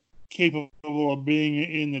capable of being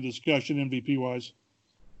in the discussion MVP wise.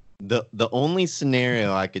 The only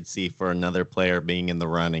scenario I could see for another player being in the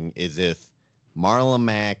running is if Marlon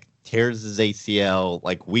Mack tears his ACL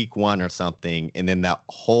like week 1 or something, and then that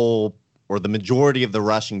whole or the majority of the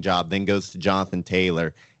rushing job then goes to Jonathan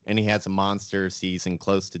Taylor, and he has a monster season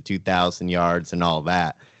close to 2,000 yards and all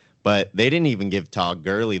that. But they didn't even give Todd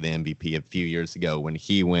Gurley the MVP a few years ago when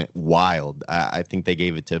he went wild. I think they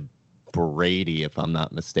gave it to Brady, if I'm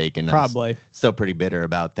not mistaken. Probably. Still pretty bitter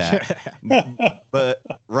about that. But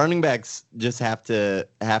running backs just have to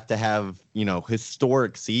have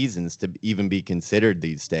historic seasons to even be considered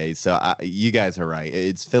these days. So you guys are right.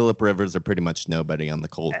 It's Phillip Rivers or pretty much nobody on the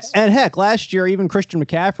Colts. And heck, last year even Christian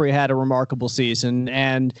McCaffrey had a remarkable season.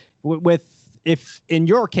 And if in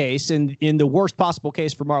your case, in the worst possible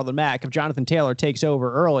case for Marlon Mack, if Jonathan Taylor takes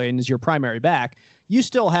over early and is your primary back, you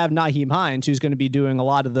still have Nyheim Hines, who's going to be doing a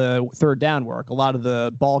lot of the third down work, a lot of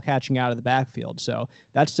the ball catching out of the backfield. So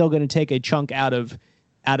that's still going to take a chunk out of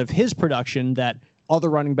his production that other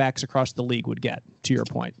running backs across the league would get, to your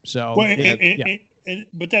point. So,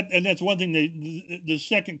 but that's one thing. The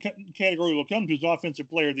second category we'll come to is offensive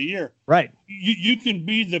player of the year. Right. You can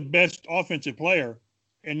be the best offensive player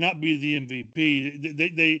and not be the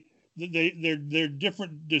MVP. They're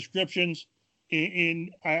different descriptions.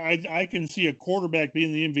 And I can see a quarterback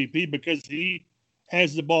being the MVP because he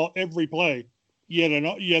has the ball every play. You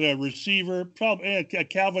had a receiver, probably a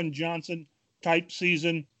Calvin Johnson type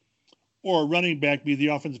season, or a running back be the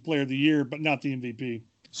offensive player of the year, but not the MVP.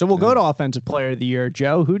 So we'll go to offensive player of the year.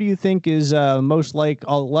 Joe, who do you think is most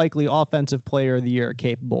likely offensive player of the year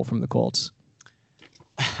capable from the Colts?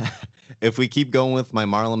 If we keep going with my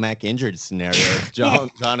Marlon Mack injured scenario, it's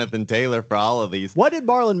Jonathan Taylor for all of these. What did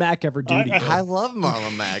Marlon Mack ever do to you? I love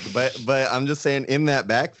Marlon Mack, but I'm just saying in that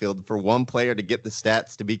backfield, for one player to get the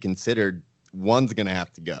stats to be considered, one's going to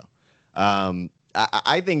have to go.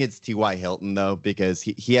 I think it's T.Y. Hilton, though, because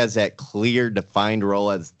he has that clear, defined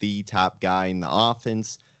role as the top guy in the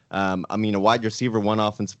offense. A wide receiver won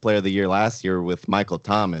Offensive Player of the Year last year with Michael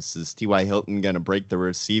Thomas. Is T.Y. Hilton going to break the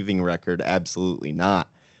receiving record? Absolutely not.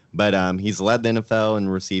 But he's led the NFL in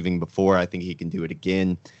receiving before. I think he can do it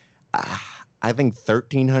again. I think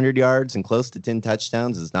 1,300 yards and close to 10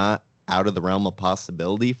 touchdowns is not out of the realm of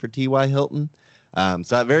possibility for T.Y. Hilton.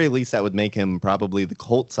 So at very least, that would make him probably the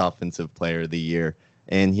Colts Offensive Player of the Year.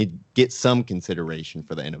 and he'd get some consideration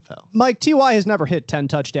for the NFL. Mike, T.Y. has never hit 10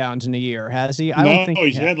 touchdowns in a year, has he? I don't think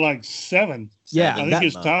he's had like 7. Yeah, I think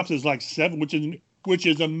his tops is like 7, which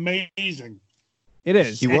is amazing. It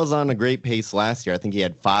is. He was on a great pace last year. I think he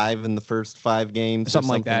had 5 in the first 5 games.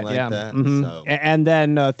 Something like that. Mm-hmm. So. And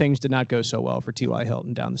then things did not go so well for T.Y.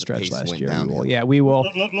 Hilton down the stretch last year. We will.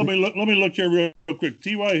 Let me look here real quick.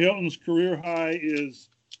 T.Y. Hilton's career high is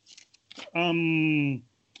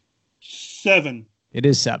 7. It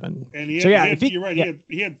is 7. And you're right.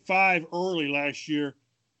 He had 5 early last year,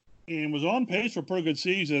 and was on pace for a pretty good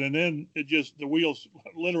season. And then the wheels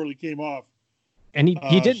literally came off. And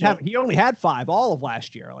he only had 5 all of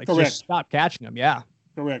last year. Like, correct. Just stopped catching them. Yeah.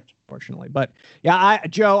 Correct. Fortunately. But yeah,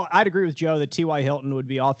 I'd agree with Joe that T.Y. Hilton would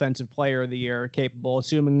be offensive player of the year capable,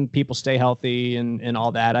 assuming people stay healthy and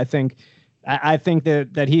all that. I think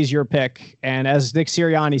that he's your pick. And as Nick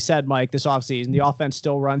Sirianni said, Mike, this offseason,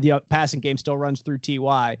 the passing game still runs through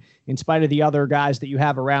T.Y. in spite of the other guys that you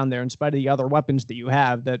have around there, in spite of the other weapons that you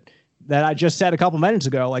have that I just said a couple minutes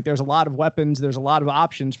ago. Like, there's a lot of weapons, there's a lot of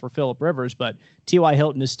options for Phillip Rivers, but T.Y.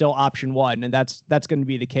 Hilton is still option 1, and that's going to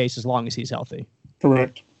be the case as long as he's healthy.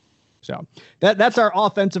 Correct. So that's our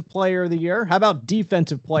offensive player of the year. How about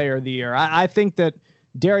defensive player of the year? I think that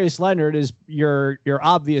Darius Leonard is your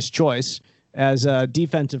obvious choice as a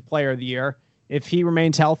defensive player of the year. If he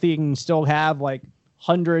remains healthy, he can still have like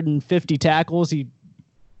 150 tackles.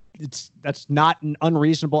 That's not an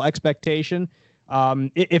unreasonable expectation.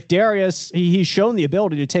 If Darius, he's shown the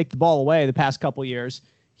ability to take the ball away the past couple years.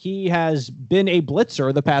 He has been a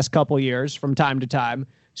blitzer the past couple years from time to time.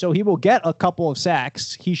 So he will get a couple of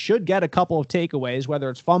sacks. He should get a couple of takeaways, whether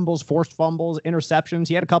it's fumbles, forced fumbles, interceptions.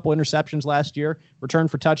 He had a couple interceptions last year,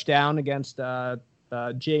 returned for touchdown against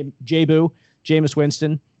Jameis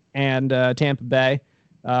Winston and Tampa Bay.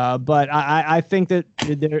 But I think that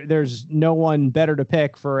there's no one better to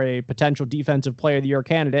pick for a potential defensive player of the year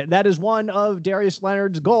candidate. That is one of Darius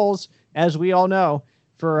Leonard's goals, as we all know,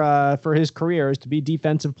 for his career, is to be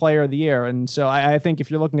defensive player of the year. And so I think if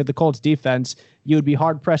you're looking at the Colts defense, you would be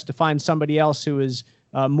hard pressed to find somebody else who is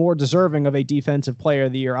more deserving of a defensive player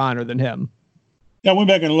of the year honor than him. Yeah, I went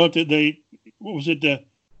back and looked at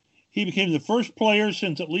he became the first player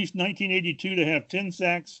since at least 1982 to have 10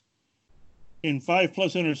 sacks and 5+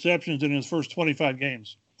 interceptions in his first 25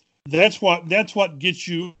 games. That's what gets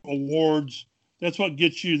you awards. That's what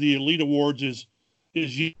gets you the elite awards is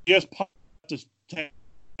yes,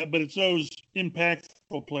 but it's those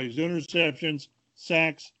impactful plays, interceptions,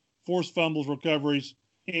 sacks, forced fumbles, recoveries,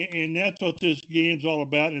 and that's what this game's all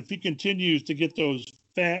about. And if he continues to get those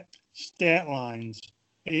fat stat lines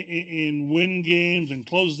and win games and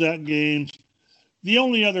close out games, the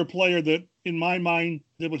only other player that, in my mind,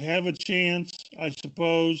 that would have a chance, I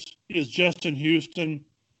suppose, is Justin Houston.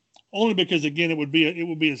 Only because, again, it would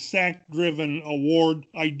be a sack-driven award.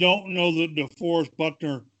 I don't know that DeForest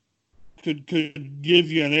Buckner could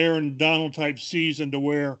give you an Aaron Donald type season to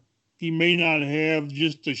where he may not have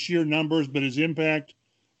just the sheer numbers, but his impact.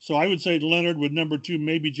 So I would say Leonard with number 2,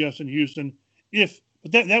 maybe Justin Houston.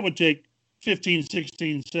 But that would take 15,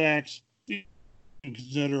 16 sacks in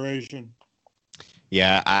consideration.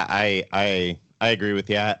 Yeah, I agree with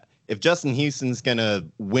you. If Justin Houston's going to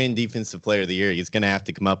win Defensive Player of the Year, he's going to have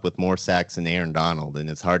to come up with more sacks than Aaron Donald, and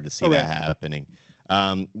it's hard to see that happening.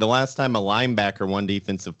 The last time a linebacker won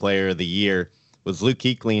Defensive Player of the Year was Luke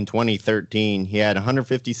Kuechly in 2013. He had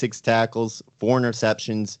 156 tackles, 4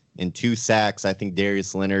 interceptions, and 2 sacks. I think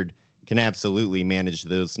Darius Leonard can absolutely manage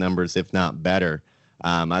those numbers, if not better.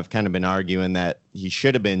 I've kind of been arguing that he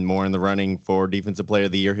should have been more in the running for Defensive Player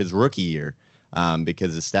of the Year his rookie year.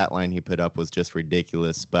 Because the stat line he put up was just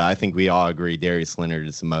ridiculous. But I think we all agree Darius Leonard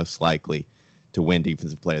is the most likely to win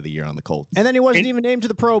Defensive Player of the Year on the Colts. And then he wasn't even named to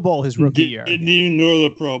the Pro Bowl his rookie year. Didn't even know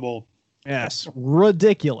the Pro Bowl. Yes,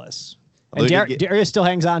 ridiculous. And Darius still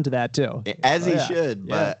hangs on to that, too. As he should,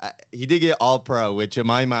 but he did get All-Pro, which in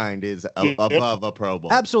my mind is above a Pro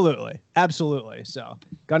Bowl. Absolutely. So,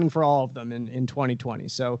 gunning for all of them in 2020.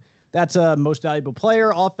 So, that's most valuable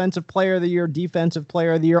player, offensive player of the year, defensive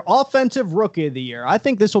player of the year, offensive rookie of the year. I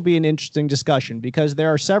think this will be an interesting discussion because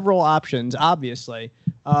there are several options, obviously.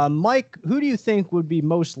 Mike, who do you think would be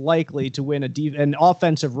most likely to win an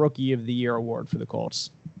offensive rookie of the year award for the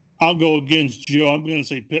Colts? I'll go against Joe. I'm going to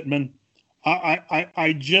say Pittman.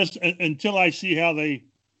 I just, until I see how they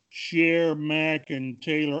share Mack and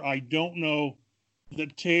Taylor, I don't know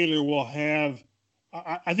that Taylor will have.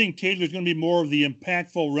 I think Taylor's going to be more of the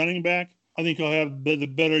impactful running back. I think he'll have the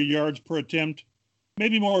better yards per attempt,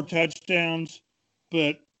 maybe more touchdowns,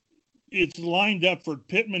 but it's lined up for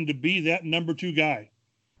Pittman to be that number 2 guy.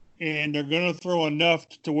 and they're going to throw enough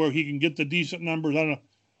to where he can get the decent numbers. I don't know.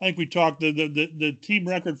 I think we talked the team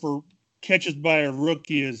record for catches by a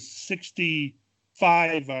rookie is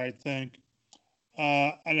 65, I think.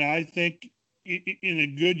 And I think in a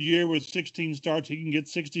good year with 16 starts, he can get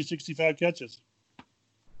 60, 65 catches.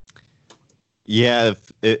 Yeah,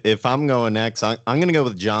 if I'm going next, I'm going to go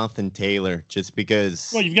with Jonathan Taylor just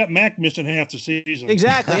because. Well, you've got Mac missing half the season.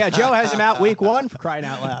 Exactly. Yeah, Joe has him out week 1 for crying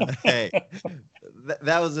out loud. Hey,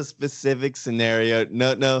 that was a specific scenario.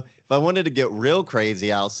 No. If I wanted to get real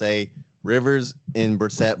crazy, I'll say Rivers and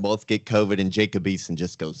Brissett both get COVID, and Jacob Eason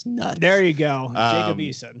just goes nuts. There you go, Jacob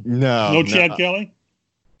Eason. No Chad Kelly.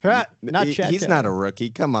 Not Chad. He's Kelly. not a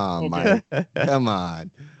rookie. Come on, Okay. Mike. Come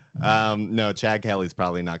on. No, Chad Kelly's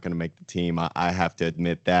probably not going to make the team. I have to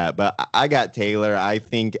admit that. But I got Taylor. I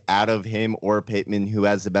think out of him or Pittman, who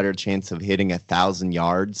has a better chance of hitting 1,000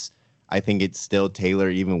 yards, I think it's still Taylor,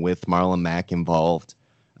 even with Marlon Mack involved.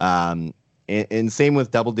 And same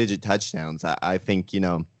with double-digit touchdowns. I think,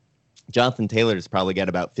 Jonathan Taylor's probably got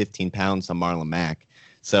about 15 pounds on Marlon Mack.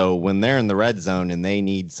 So when they're in the red zone and they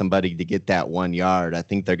need somebody to get that 1 yard, I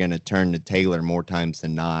think they're going to turn to Taylor more times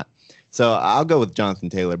than not. So I'll go with Jonathan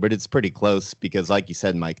Taylor, but it's pretty close because, like you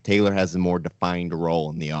said, Mike, Taylor has a more defined role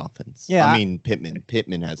in the offense. Yeah, I mean,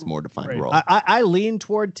 Pittman has a more defined role. I lean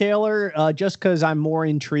toward Taylor just because I'm more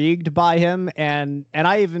intrigued by him. And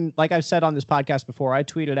I even, like I've said on this podcast before, I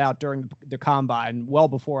tweeted out during the combine, well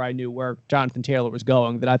before I knew where Jonathan Taylor was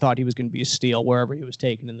going, that I thought he was going to be a steal wherever he was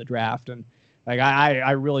taken in the draft. And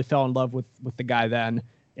I really fell in love with the guy then.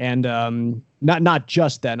 And not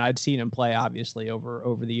just then. I'd seen him play, obviously,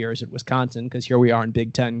 over the years at Wisconsin, because here we are in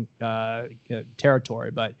Big Ten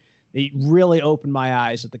territory. But he really opened my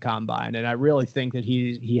eyes at the combine, and I really think that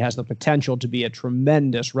he has the potential to be a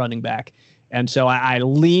tremendous running back. And so I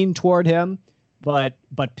lean toward him, but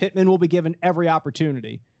Pittman will be given every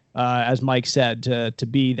opportunity, as Mike said, to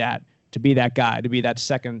be that guy, to be that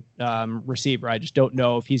second receiver. I just don't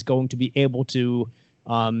know if he's going to be able to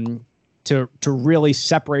really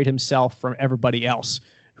separate himself from everybody else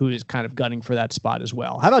who is kind of gunning for that spot as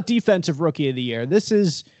well. How about defensive rookie of the year? This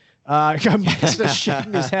is Mike's just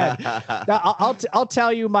shaking his head. Now, I'll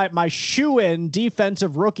tell you my shoe-in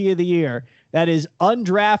defensive rookie of the year. That is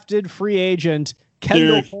undrafted free agent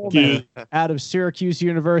Kendall Coleman out of Syracuse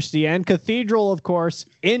University, and Cathedral, of course,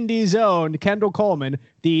 Indy's own Kendall Coleman,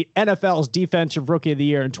 the NFL's defensive rookie of the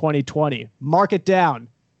year in 2020. Mark it down.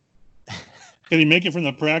 Can he make it from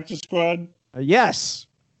the practice squad? Yes.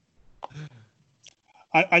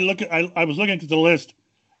 I was looking at the list,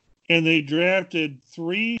 and they drafted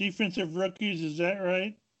 3 defensive rookies. Is that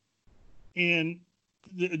right? And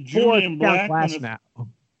Julian Blackmon. Now,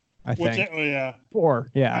 I think. Oh yeah.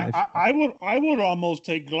 4. Yeah. I would almost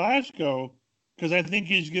take Glasgow because I think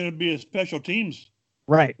he's going to be a special teams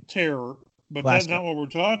terror. But That's not what we're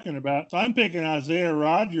talking about. So I'm picking Isaiah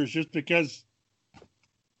Rodgers just because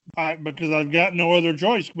I've got no other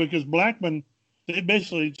choice, because Blackmon, they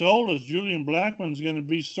basically told us Julian Blackmon's going to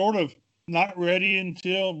be sort of not ready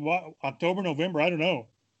until October, November. I don't know.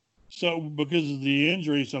 So because of the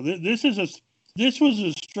injury. So this was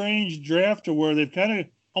a strange draft to where they've kind of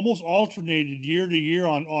almost alternated year to year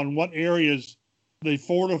on what areas they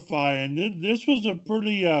fortify. And this was a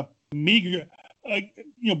pretty meager,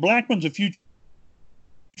 Blackmon's a future,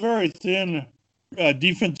 very thin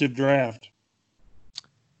defensive draft.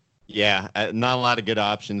 Yeah, not a lot of good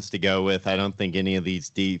options to go with. I don't think any of these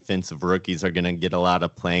defensive rookies are going to get a lot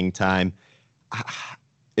of playing time.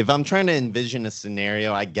 If I'm trying to envision a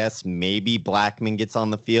scenario, I guess maybe Blackmon gets on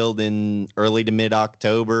the field in early to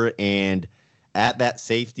mid-October, and at that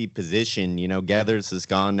safety position, Gathers is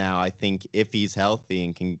gone now. I think if he's healthy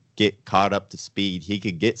and can get caught up to speed, he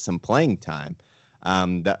could get some playing time.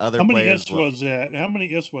 The other How many players ifs was that? How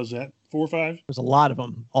many ifs was that? 4 or 5? There's a lot of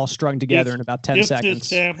them all strung together in about 10 seconds. If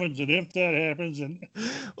this happens and if that happens.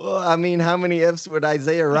 Well, I mean, how many ifs would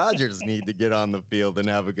Isaiah Rodgers need to get on the field and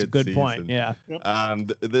have a good season? Good point, yeah.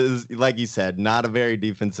 This, like you said, not a very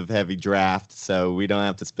defensive-heavy draft, so we don't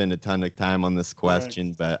have to spend a ton of time on this question.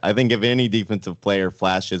 Right. But I think if any defensive player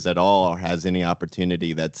flashes at all or has any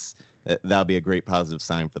opportunity, that'll be a great positive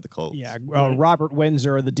sign for the Colts. Yeah, Robert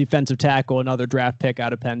Windsor, the defensive tackle, another draft pick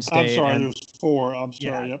out of Penn State. I'm sorry, there's 4. I'm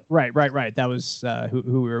sorry. Yeah, yep. Right. That was who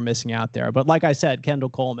we were missing out there. But like I said, Kendall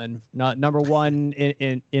Coleman, number 1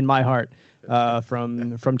 in my heart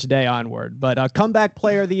from today onward. But comeback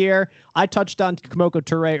player of the year, I touched on Kamoko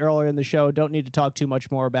Toure earlier in the show. Don't need to talk too much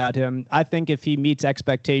more about him. I think if he meets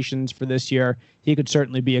expectations for this year, he could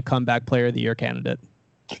certainly be a comeback player of the year candidate.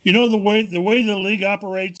 The way the league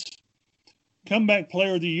operates, comeback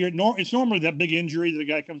player of the year, it's normally that big injury that the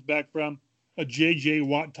guy comes back from. a J.J.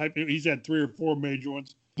 Watt type. He's had 3 or 4 major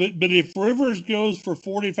ones. But if Rivers goes for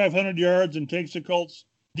 4,500 yards and takes the Colts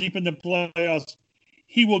deep in the playoffs,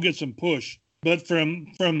 he will get some push. But from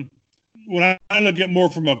when I look at more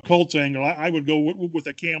from a Colts angle, I would go with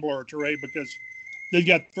a Campbell or a Teray because they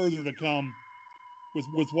got further to come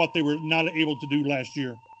with what they were not able to do last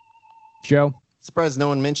year. Joe? Surprised no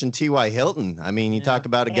one mentioned T.Y. Hilton. I mean, you talk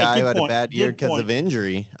about a guy who had a bad year because of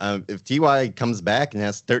injury. If T.Y. comes back and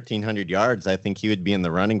has 1,300 yards, I think he would be in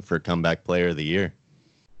the running for comeback player of the year.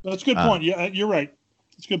 That's a good point. Yeah, you're right.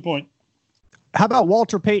 That's a good point. How about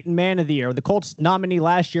Walter Payton Man of the Year? The Colts nominee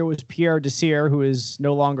last year was Pierre Desir, who is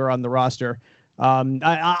no longer on the roster.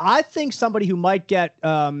 I think somebody who might get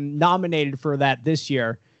nominated for that this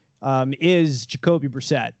year is Jacoby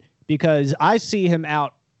Brissett, because I see him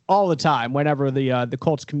out all the time whenever the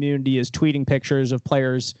Colts community is tweeting pictures of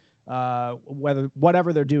players,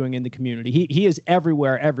 whatever they're doing in the community. He is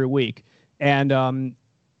everywhere every week, and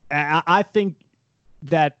I think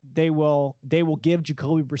that they will give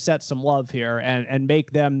Jacoby Brissett some love here and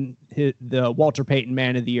make them the Walter Payton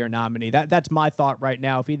Man of the Year nominee. That's my thought right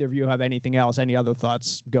now. If either of you have anything else, any other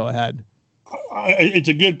thoughts, go ahead. It's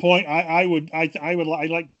a good point. I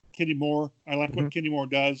like Kenny Moore. I like what Kenny Moore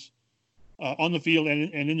does on the field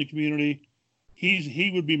and in the community.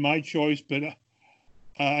 He would be my choice, but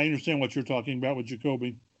I understand what you're talking about with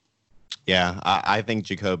Jacoby. Yeah, I think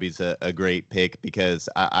Jacoby's a great pick because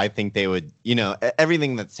I think they would,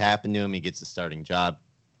 everything that's happened to him, he gets a starting job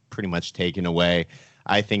pretty much taken away.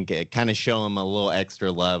 I think kind of show him a little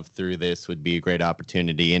extra love through this would be a great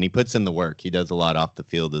opportunity. And he puts in the work. He does a lot off the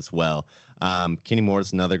field as well. Kenny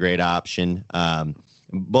Moore's another great option.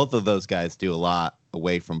 Both of those guys do a lot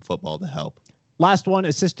away from football to help. Last one,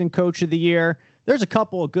 assistant coach of the year. There's a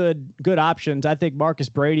couple of good options. I think Marcus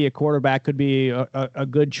Brady, a quarterback, could be a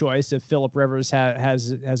good choice if Phillip Rivers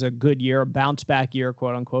has a good year, a bounce back year,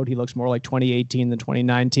 quote unquote. He looks more like 2018 than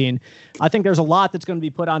 2019. I think there's a lot that's going to be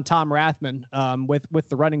put on Tom Rathman with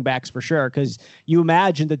the running backs for sure, because you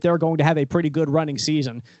imagine that they're going to have a pretty good running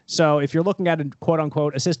season. So if you're looking at a quote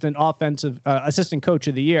unquote assistant coach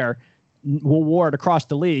of the year award across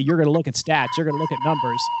the league, you're going to look at stats, you're going to look at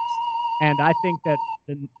numbers. And I think that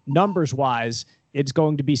numbers-wise, it's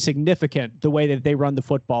going to be significant the way that they run the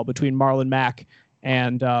football between Marlon Mack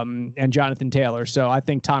and Jonathan Taylor. So I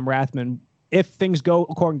think Tom Rathman, if things go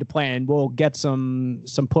according to plan, will get some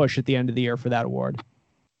push at the end of the year for that award.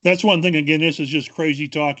 That's one thing. Again, this is just crazy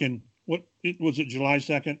talking. What was it, July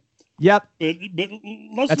 2nd? Yep. But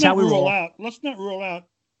let's not rule out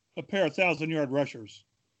a pair of 1,000-yard rushers.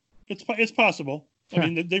 It's possible. I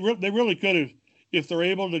mean, they really could have. If they're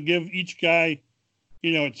able to give each guy,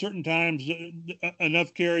 at certain times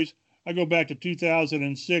enough carries. I go back to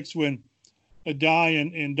 2006 when Adai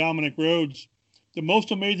and Dominic Rhodes. The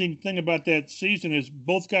most amazing thing about that season is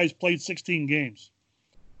both guys played 16 games.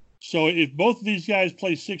 So if both of these guys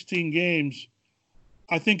play 16 games,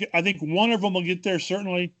 I think one of them will get there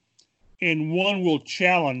certainly, and one will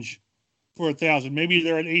challenge for 1,000. Maybe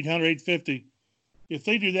they're at 800, 850. If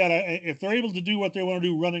they do that, if they're able to do what they want to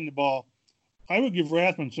do running the ball, I would give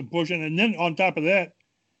Rathman some push. And then on top of that,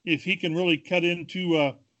 if he can really cut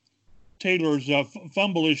into Taylor's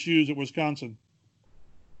fumble issues at Wisconsin.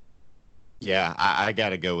 Yeah, I got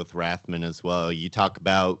to go with Rathman as well. You talk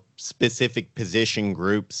about specific position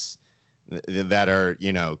groups that are,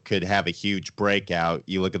 could have a huge breakout.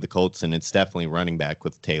 You look at the Colts, and it's definitely running back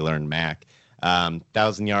with Taylor and Mack.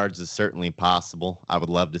 1,000 yards is certainly possible. I would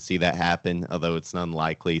love to see that happen, although it's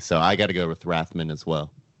unlikely. So I got to go with Rathman as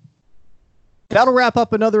well. That'll wrap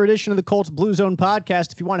up another edition of the Colts Blue Zone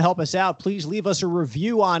podcast. If you want to help us out, please leave us a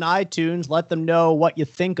review on iTunes. Let them know what you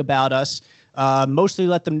think about us. Mostly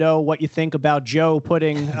let them know what you think about Joe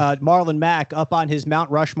putting Marlon Mack up on his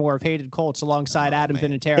Mount Rushmore of hated Colts alongside Adam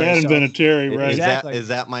Vinatieri. Adam Vinatieri, right. Exactly. Is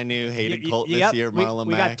that my new hated Colt this year, Marlon Mack?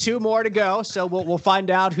 We got 2 more to go, so we'll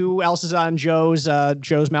find out who else is on Joe's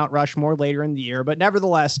Mount Rushmore later in the year. But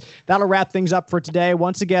nevertheless, that'll wrap things up for today.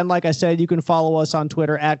 Once again, like I said, you can follow us on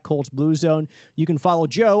Twitter at Colts Blue Zone. You can follow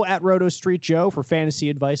Joe at Roto Street Joe for fantasy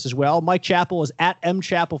advice as well. Mike Chappell is at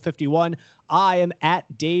mchappell51. I am at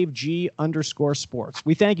DaveG_sports.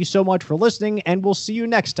 We thank you so much for listening, and we'll see you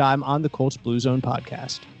next time on the Colts Blue Zone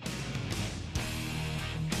podcast.